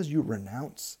 Just because you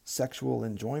renounce sexual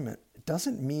enjoyment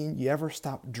doesn't mean you ever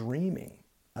stop dreaming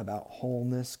about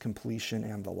wholeness, completion,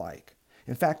 and the like.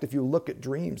 In fact, if you look at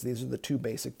dreams, these are the two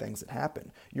basic things that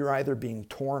happen. You're either being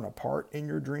torn apart in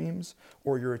your dreams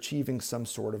or you're achieving some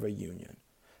sort of a union.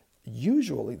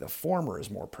 Usually the former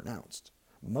is more pronounced.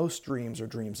 Most dreams are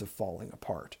dreams of falling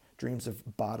apart, dreams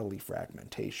of bodily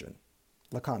fragmentation.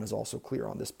 Lacan is also clear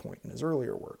on this point in his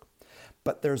earlier work.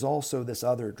 But there's also this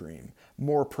other dream,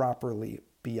 more properly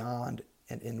beyond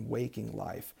and in waking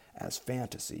life as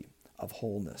fantasy of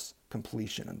wholeness,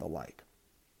 completion, and the like.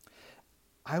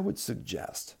 I would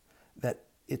suggest that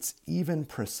it's even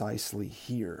precisely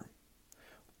here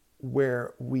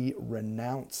where we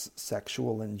renounce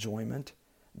sexual enjoyment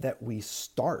that we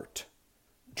start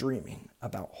dreaming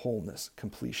about wholeness,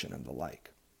 completion, and the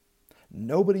like.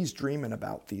 Nobody's dreaming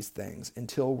about these things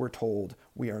until we're told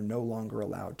we are no longer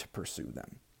allowed to pursue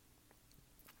them.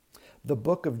 The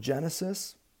book of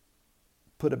Genesis,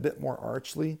 put a bit more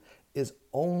archly, is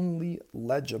only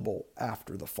legible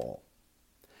after the fall.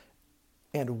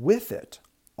 And with it,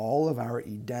 all of our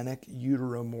Edenic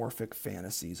uteromorphic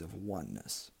fantasies of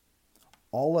oneness.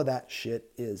 All of that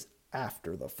shit is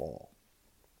after the fall.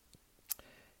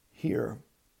 Here,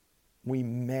 we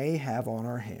may have on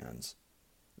our hands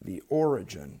the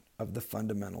origin of the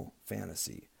fundamental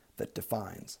fantasy that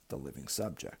defines the living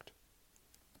subject.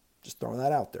 Just throwing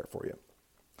that out there for you.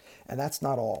 And that's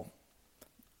not all.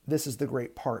 This is the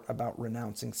great part about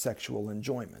renouncing sexual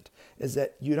enjoyment, is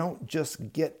that you don't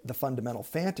just get the fundamental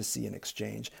fantasy in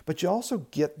exchange, but you also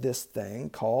get this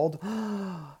thing called,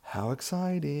 how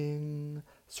exciting,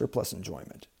 surplus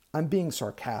enjoyment. I'm being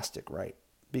sarcastic, right?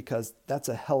 Because that's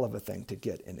a hell of a thing to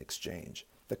get in exchange.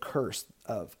 The curse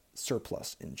of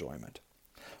surplus enjoyment.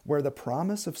 Where the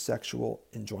promise of sexual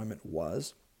enjoyment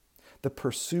was, the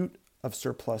pursuit of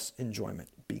surplus enjoyment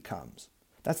becomes.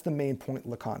 That's the main point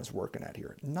Lacan is working at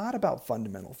here. Not about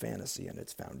fundamental fantasy and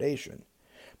its foundation,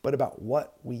 but about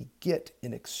what we get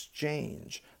in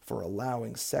exchange for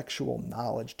allowing sexual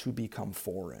knowledge to become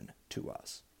foreign to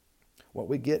us. What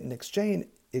we get in exchange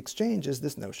is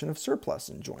this notion of surplus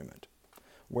enjoyment,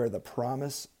 where the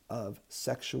promise of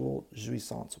sexual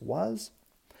jouissance was,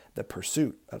 the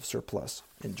pursuit of surplus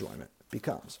enjoyment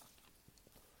becomes.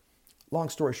 Long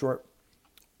story short,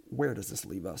 where does this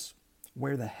leave us?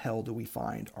 Where the hell do we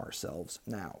find ourselves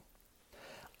now?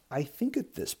 I think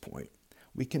at this point,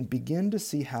 we can begin to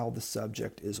see how the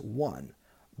subject is, one,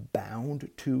 bound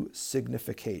to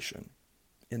signification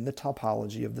in the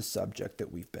topology of the subject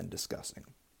that we've been discussing.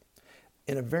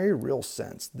 In a very real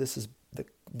sense, this is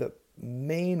the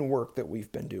main work that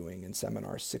we've been doing in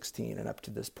seminars 16 and up to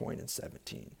this point in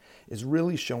 17, is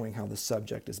really showing how the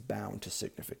subject is bound to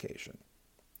signification.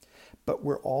 But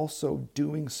we're also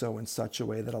doing so in such a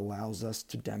way that allows us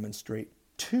to demonstrate,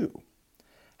 too,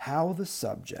 how the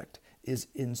subject is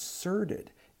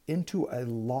inserted into a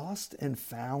lost and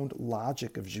found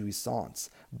logic of jouissance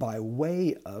by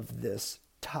way of this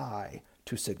tie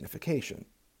to signification.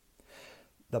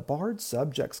 The barred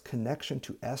subject's connection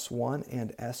to S1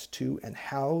 and S2 and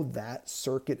how that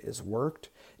circuit is worked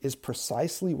is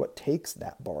precisely what takes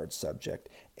that barred subject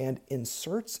and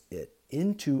inserts it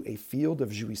into a field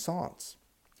of jouissance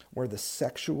where the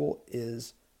sexual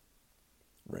is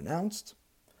renounced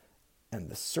and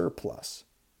the surplus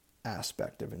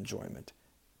aspect of enjoyment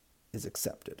is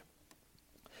accepted.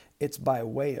 It's by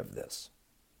way of this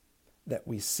that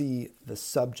we see the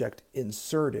subject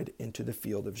inserted into the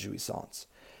field of jouissance.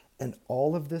 And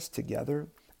all of this together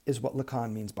is what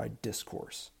Lacan means by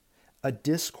discourse. A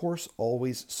discourse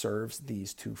always serves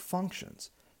these two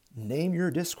functions. Name your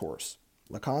discourse.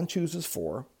 Lacan chooses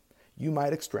 4. You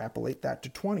might extrapolate that to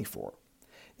 24.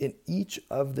 In each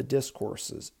of the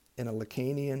discourses in a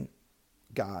Lacanian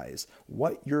guise,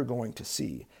 what you're going to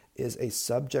see is a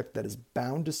subject that is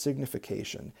bound to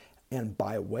signification and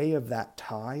by way of that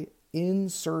tie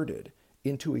inserted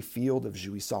into a field of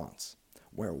jouissance,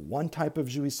 where one type of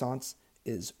jouissance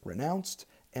is renounced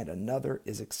and another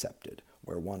is accepted,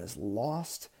 where one is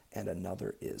lost and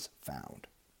another is found.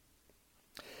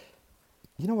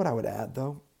 You know what I would add,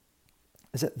 though?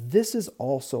 Is that this is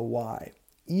also why,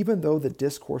 even though the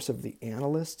discourse of the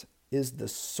analyst is the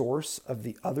source of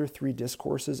the other 3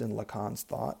 discourses in Lacan's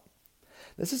thought,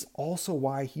 this is also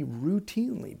why he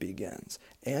routinely begins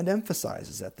and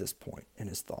emphasizes at this point in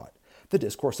his thought the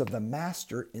discourse of the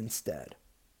master instead.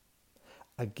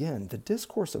 Again, the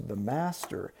discourse of the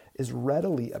master is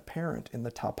readily apparent in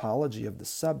the topology of the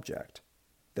subject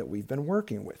that we've been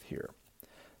working with here.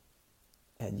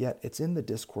 And yet it's in the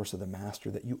discourse of the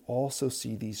master that you also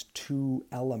see these two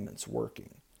elements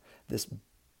working. This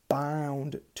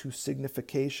bound to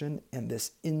signification and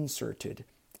this inserted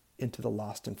into the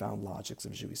lost and found logics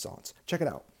of jouissance. Check it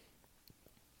out.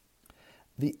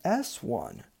 The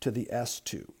S1 to the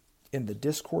S2 in the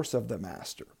discourse of the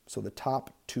master, so the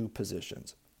top two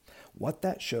positions, what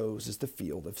that shows is the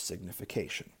field of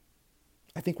signification.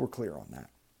 I think we're clear on that.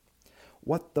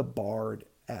 What the barred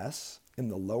S in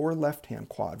the lower left-hand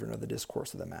quadrant of the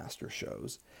discourse of the master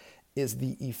shows is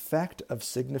the effect of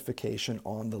signification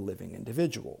on the living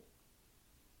individual,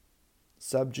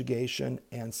 subjugation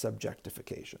and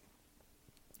subjectification.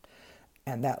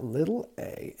 And that little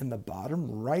a in the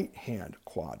bottom right-hand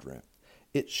quadrant,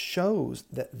 it shows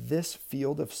that this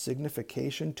field of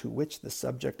signification to which the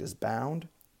subject is bound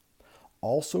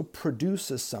also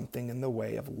produces something in the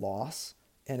way of loss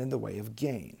and in the way of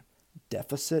gain,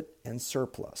 deficit and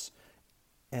surplus,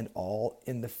 and all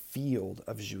in the field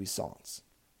of jouissance.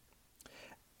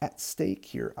 At stake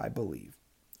here, I believe,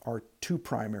 are two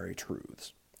primary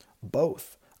truths,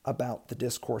 both about the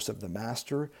discourse of the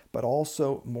master, but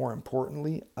also, more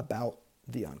importantly, about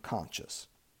the unconscious.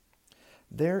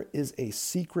 There is a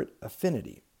secret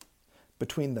affinity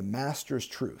between the master's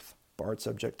truth, barred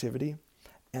subjectivity,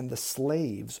 and the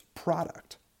slave's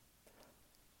product,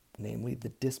 namely the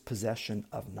dispossession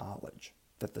of knowledge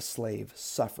that the slave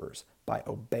suffers by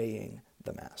obeying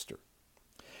the master.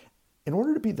 In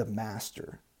order to be the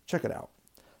master, check it out,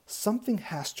 something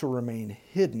has to remain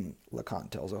hidden, Lacan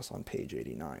tells us on page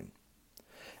 89.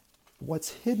 What's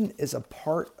hidden is a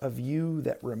part of you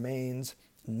that remains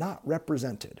not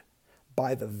represented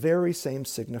by the very same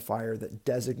signifier that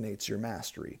designates your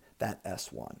mastery, that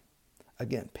S1.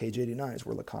 Again, page 89 is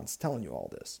where Lacan's telling you all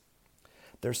this.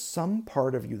 There's some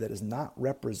part of you that is not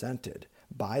represented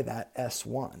by that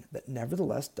S1 that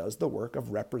nevertheless does the work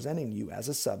of representing you as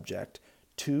a subject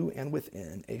to and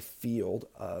within a field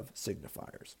of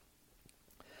signifiers.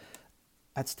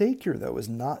 At stake here, though, is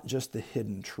not just the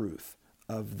hidden truth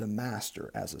of the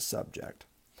master as a subject,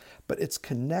 but its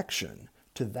connection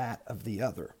to that of the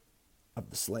other, of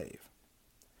the slave.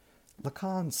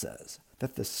 Lacan says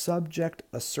that the subject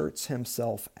asserts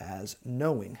himself as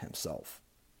knowing himself,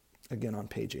 again on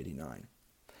page 89.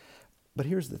 But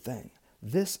here's the thing.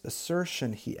 This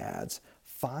assertion, he adds,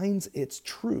 finds its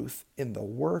truth in the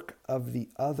work of the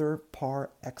other par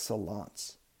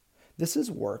excellence. This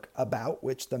is work about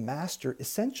which the master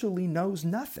essentially knows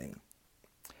nothing.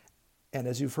 And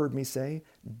as you've heard me say,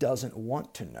 doesn't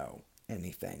want to know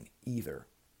anything either.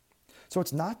 So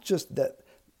it's not just that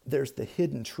there's the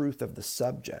hidden truth of the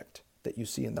subject that you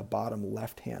see in the bottom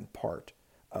left-hand part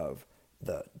of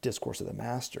the discourse of the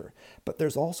master, but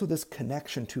there's also this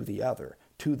connection to the other,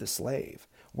 to the slave,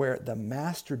 where the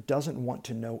master doesn't want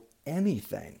to know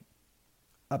anything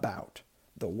about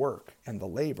the work and the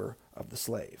labor of the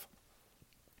slave.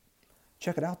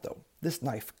 Check it out, though. This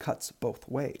knife cuts both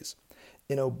ways.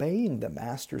 In obeying the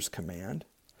master's command,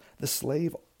 the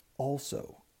slave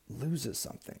also loses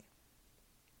something.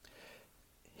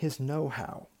 His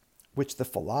know-how, which the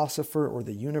philosopher or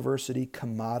the university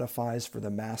commodifies for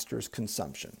the master's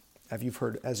consumption, as you've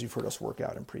heard us work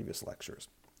out in previous lectures.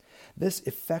 This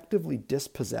effectively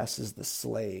dispossesses the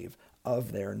slave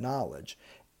of their knowledge,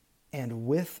 and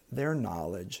with their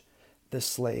knowledge, the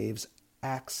slave's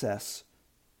access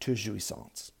to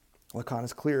jouissance. Lacan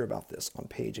is clear about this on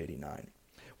page 89.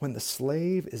 When the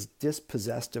slave is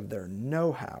dispossessed of their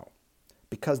know-how,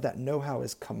 because that know-how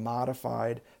is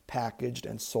commodified, packaged,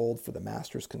 and sold for the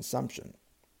master's consumption,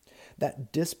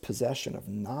 that dispossession of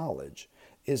knowledge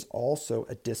is also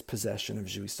a dispossession of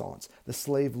jouissance. The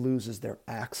slave loses their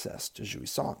access to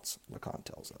jouissance, Lacan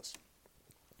tells us.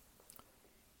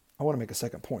 I want to make a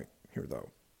second point here, though,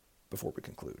 before we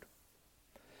conclude.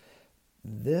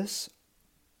 This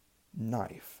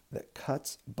knife that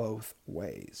cuts both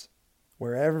ways,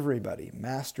 where everybody,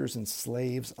 masters and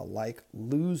slaves alike,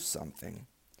 lose something,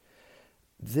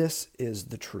 this is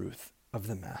the truth of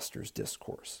the master's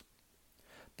discourse.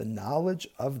 The knowledge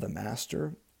of the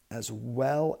master, as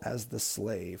well as the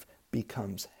slave,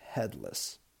 becomes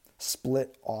headless,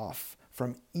 split off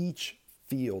from each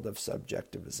field of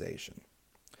subjectivization.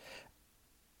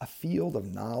 A field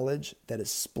of knowledge that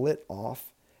is split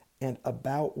off and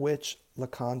about which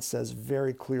Lacan says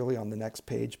very clearly on the next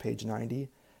page, page 90,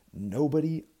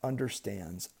 nobody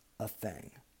understands a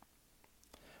thing.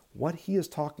 What he is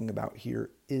talking about here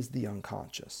is the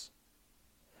unconscious.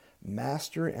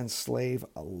 Master and slave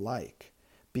alike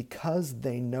because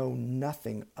they know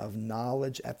nothing of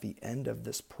knowledge at the end of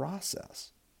this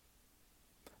process.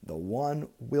 The one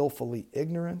willfully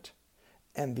ignorant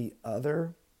and the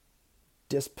other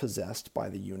dispossessed by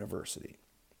the university.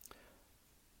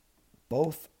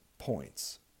 Both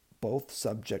points, both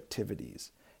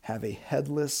subjectivities, have a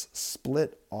headless,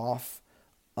 split-off,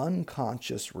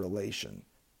 unconscious relation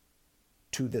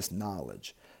to this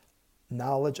knowledge.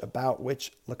 Knowledge about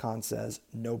which Lacan says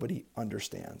nobody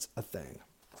understands a thing.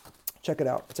 Check it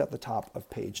out. It's at the top of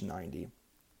page 90.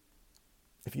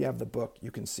 If you have the book,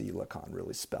 you can see Lacan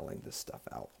really spelling this stuff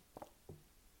out.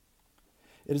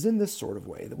 It is in this sort of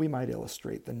way that we might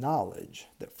illustrate the knowledge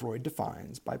that Freud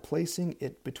defines by placing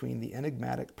it between the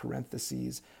enigmatic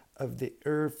parentheses of the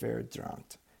Urverdrang.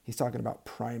 He's talking about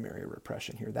primary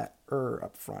repression here. That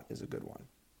up front is a good one.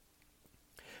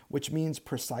 Which means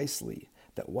precisely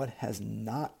that what has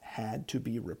not had to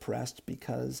be repressed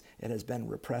because it has been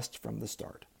repressed from the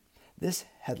start. This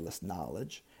headless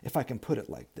knowledge, if I can put it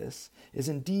like this, is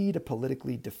indeed a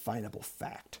politically definable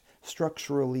fact,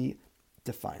 structurally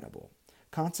definable.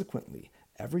 Consequently,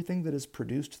 everything that is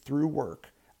produced through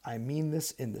work, I mean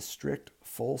this in the strict,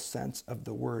 full sense of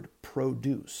the word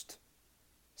produced.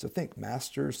 So think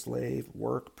master, slave,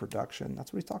 work, production,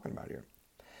 that's what he's talking about here.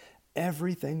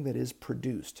 Everything that is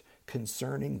produced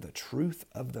concerning the truth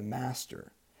of the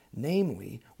master,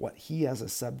 namely what he as a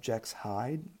subject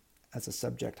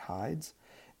hides,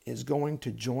 is going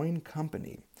to join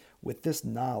company with this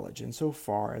knowledge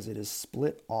insofar as it is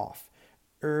split off,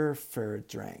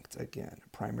 verdrängt, again,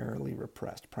 primarily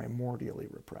repressed, primordially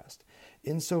repressed,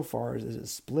 insofar as it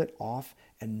is split off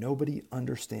and nobody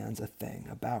understands a thing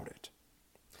about it.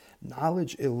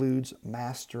 Knowledge eludes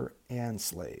master and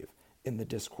slave in the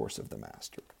discourse of the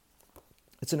master.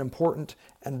 It's an important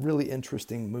and really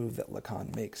interesting move that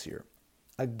Lacan makes here.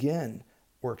 Again,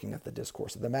 working at the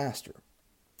discourse of the master.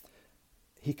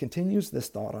 He continues this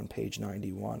thought on page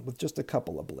 91 with just a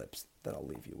couple of blips that I'll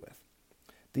leave you with.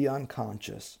 The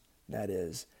unconscious, that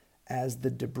is, as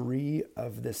the debris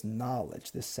of this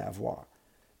knowledge, this savoir,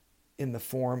 in the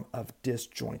form of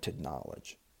disjointed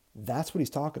knowledge. That's what he's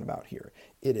talking about here.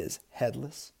 It is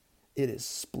headless. It is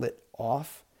split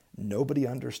off. Nobody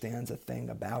understands a thing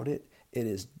about it. It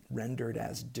is rendered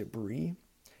as debris,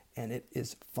 and it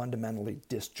is fundamentally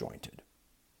disjointed.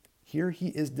 Here he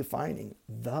is defining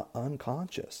the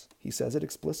unconscious. He says it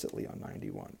explicitly on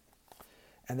 91.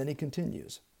 And then he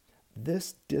continues,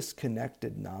 this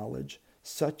disconnected knowledge,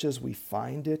 such as we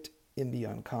find it in the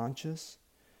unconscious,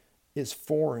 is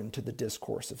foreign to the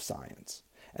discourse of science.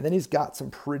 And then he's got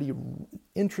some pretty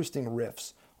interesting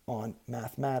riffs on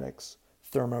mathematics,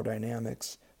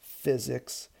 thermodynamics,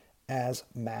 physics as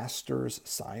masters'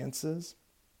 sciences.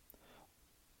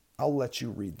 I'll let you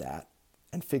read that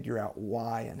and figure out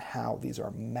why and how these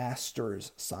are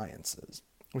masters' sciences,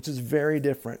 which is very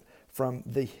different from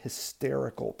the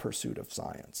hysterical pursuit of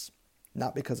science.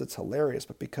 Not because it's hilarious,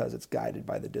 but because it's guided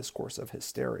by the discourse of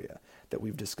hysteria that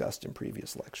we've discussed in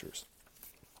previous lectures.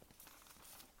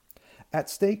 At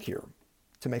stake here,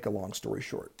 to make a long story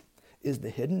short, is the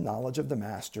hidden knowledge of the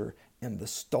master and the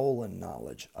stolen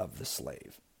knowledge of the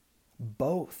slave.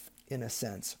 Both, in a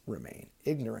sense, remain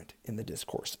ignorant in the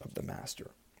discourse of the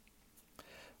master.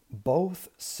 Both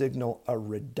signal a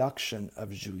reduction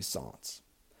of jouissance.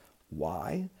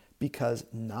 Why? Because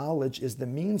knowledge is the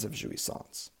means of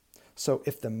jouissance. So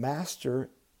if the master's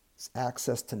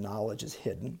access to knowledge is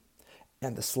hidden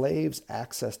and the slave's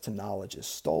access to knowledge is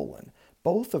stolen,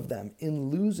 both of them,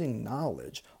 in losing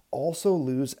knowledge, also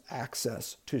lose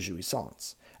access to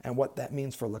jouissance. And what that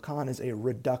means for Lacan is a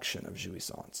reduction of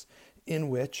jouissance, in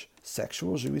which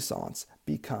sexual jouissance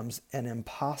becomes an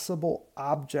impossible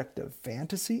object of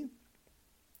fantasy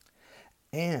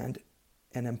and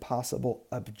an impossible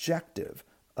objective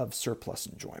of surplus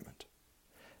enjoyment.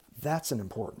 That's an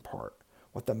important part.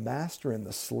 What the master and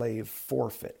the slave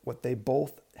forfeit, what they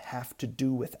both have to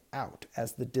do without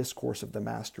as the discourse of the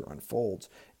master unfolds,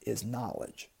 is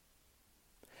knowledge.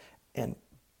 And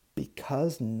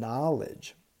because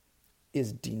knowledge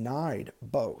is denied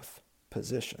both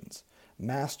positions,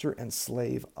 master and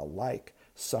slave alike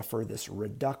suffer this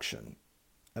reduction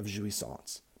of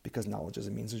jouissance, because knowledge is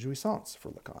a means of jouissance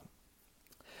for Lacan.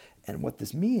 And what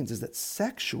this means is that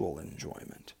sexual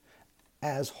enjoyment,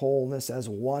 as wholeness, as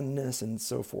oneness, and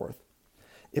so forth,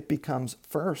 it becomes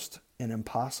first an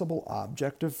impossible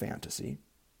object of fantasy.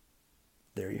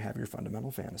 There you have your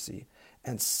fundamental fantasy.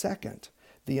 And second,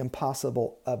 the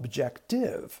impossible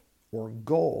objective or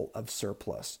goal of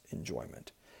surplus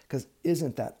enjoyment. Because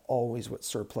isn't that always what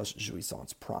surplus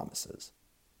jouissance promises?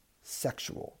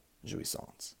 Sexual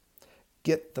jouissance.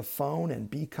 Get the phone and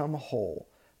become whole.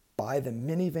 buy the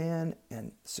minivan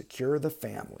and secure the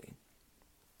family.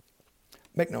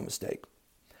 Make no mistake,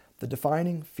 the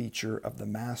defining feature of the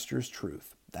master's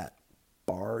truth, that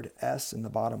barred S in the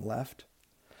bottom left,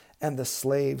 and the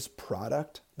slave's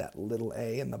product, that little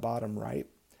a in the bottom right,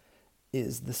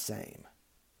 is the same.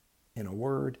 In a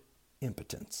word,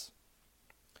 impotence.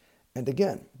 And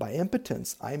again, by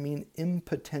impotence, I mean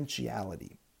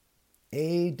impotentiality,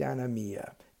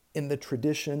 adynamia, in the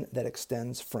tradition that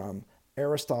extends from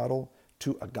Aristotle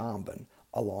to Agamben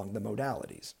along the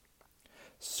modalities.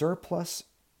 Surplus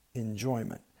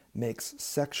enjoyment makes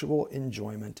sexual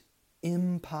enjoyment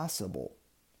impossible,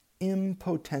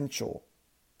 impotential.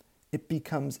 It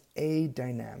becomes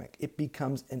adynamic. It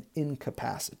becomes an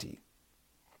incapacity.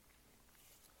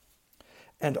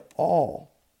 And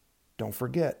all, don't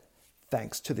forget,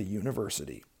 thanks to the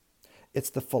university. It's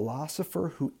the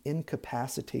philosopher who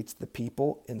incapacitates the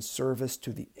people in service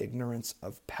to the ignorance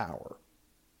of power.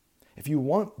 If you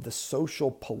want the social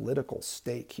political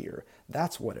stake here,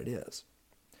 that's what it is.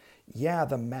 Yeah,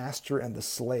 the master and the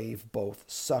slave both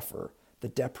suffer the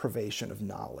deprivation of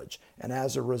knowledge, and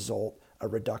as a result, a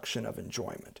reduction of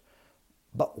enjoyment.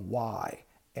 But why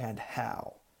and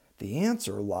how? The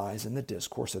answer lies in the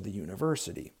discourse of the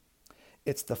university.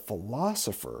 It's the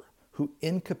philosopher who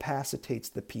incapacitates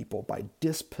the people by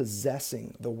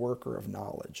dispossessing the worker of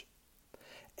knowledge,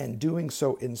 and doing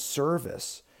so in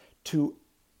service to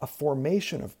a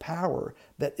formation of power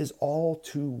that is all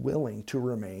too willing to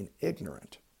remain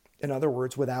ignorant. In other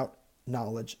words, without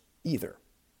knowledge either.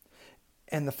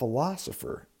 And the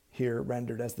philosopher, here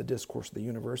rendered as the discourse of the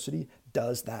university,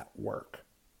 does that work.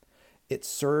 It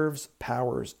serves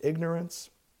power's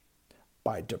ignorance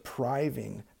by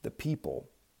depriving the people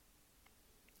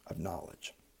of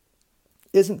knowledge.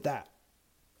 Isn't that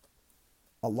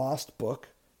a lost book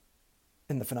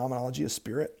in the phenomenology of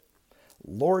spirit?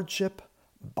 Lordship,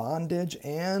 bondage,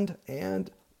 and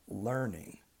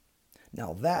learning.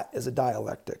 Now that is a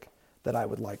dialectic that I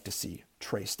would like to see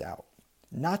traced out.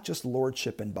 Not just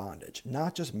lordship and bondage,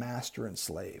 not just master and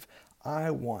slave.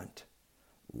 I want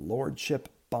lordship,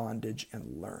 bondage,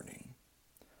 and learning.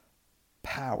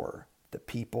 Power, the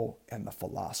people, and the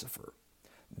philosopher.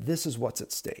 This is what's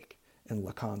at stake in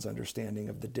Lacan's understanding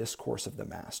of the discourse of the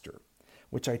master,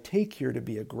 which I take here to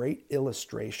be a great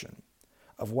illustration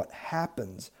of what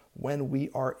happens when we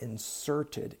are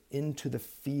inserted into the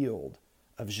field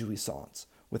of jouissance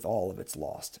with all of its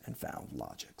lost and found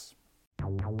logics.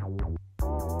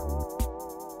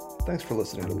 Thanks for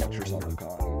listening to Lectures on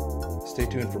Lacan. Stay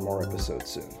tuned for more episodes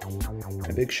soon.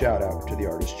 A big shout out to the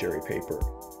artist Jerry Paper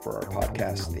for our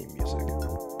podcast theme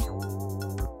music.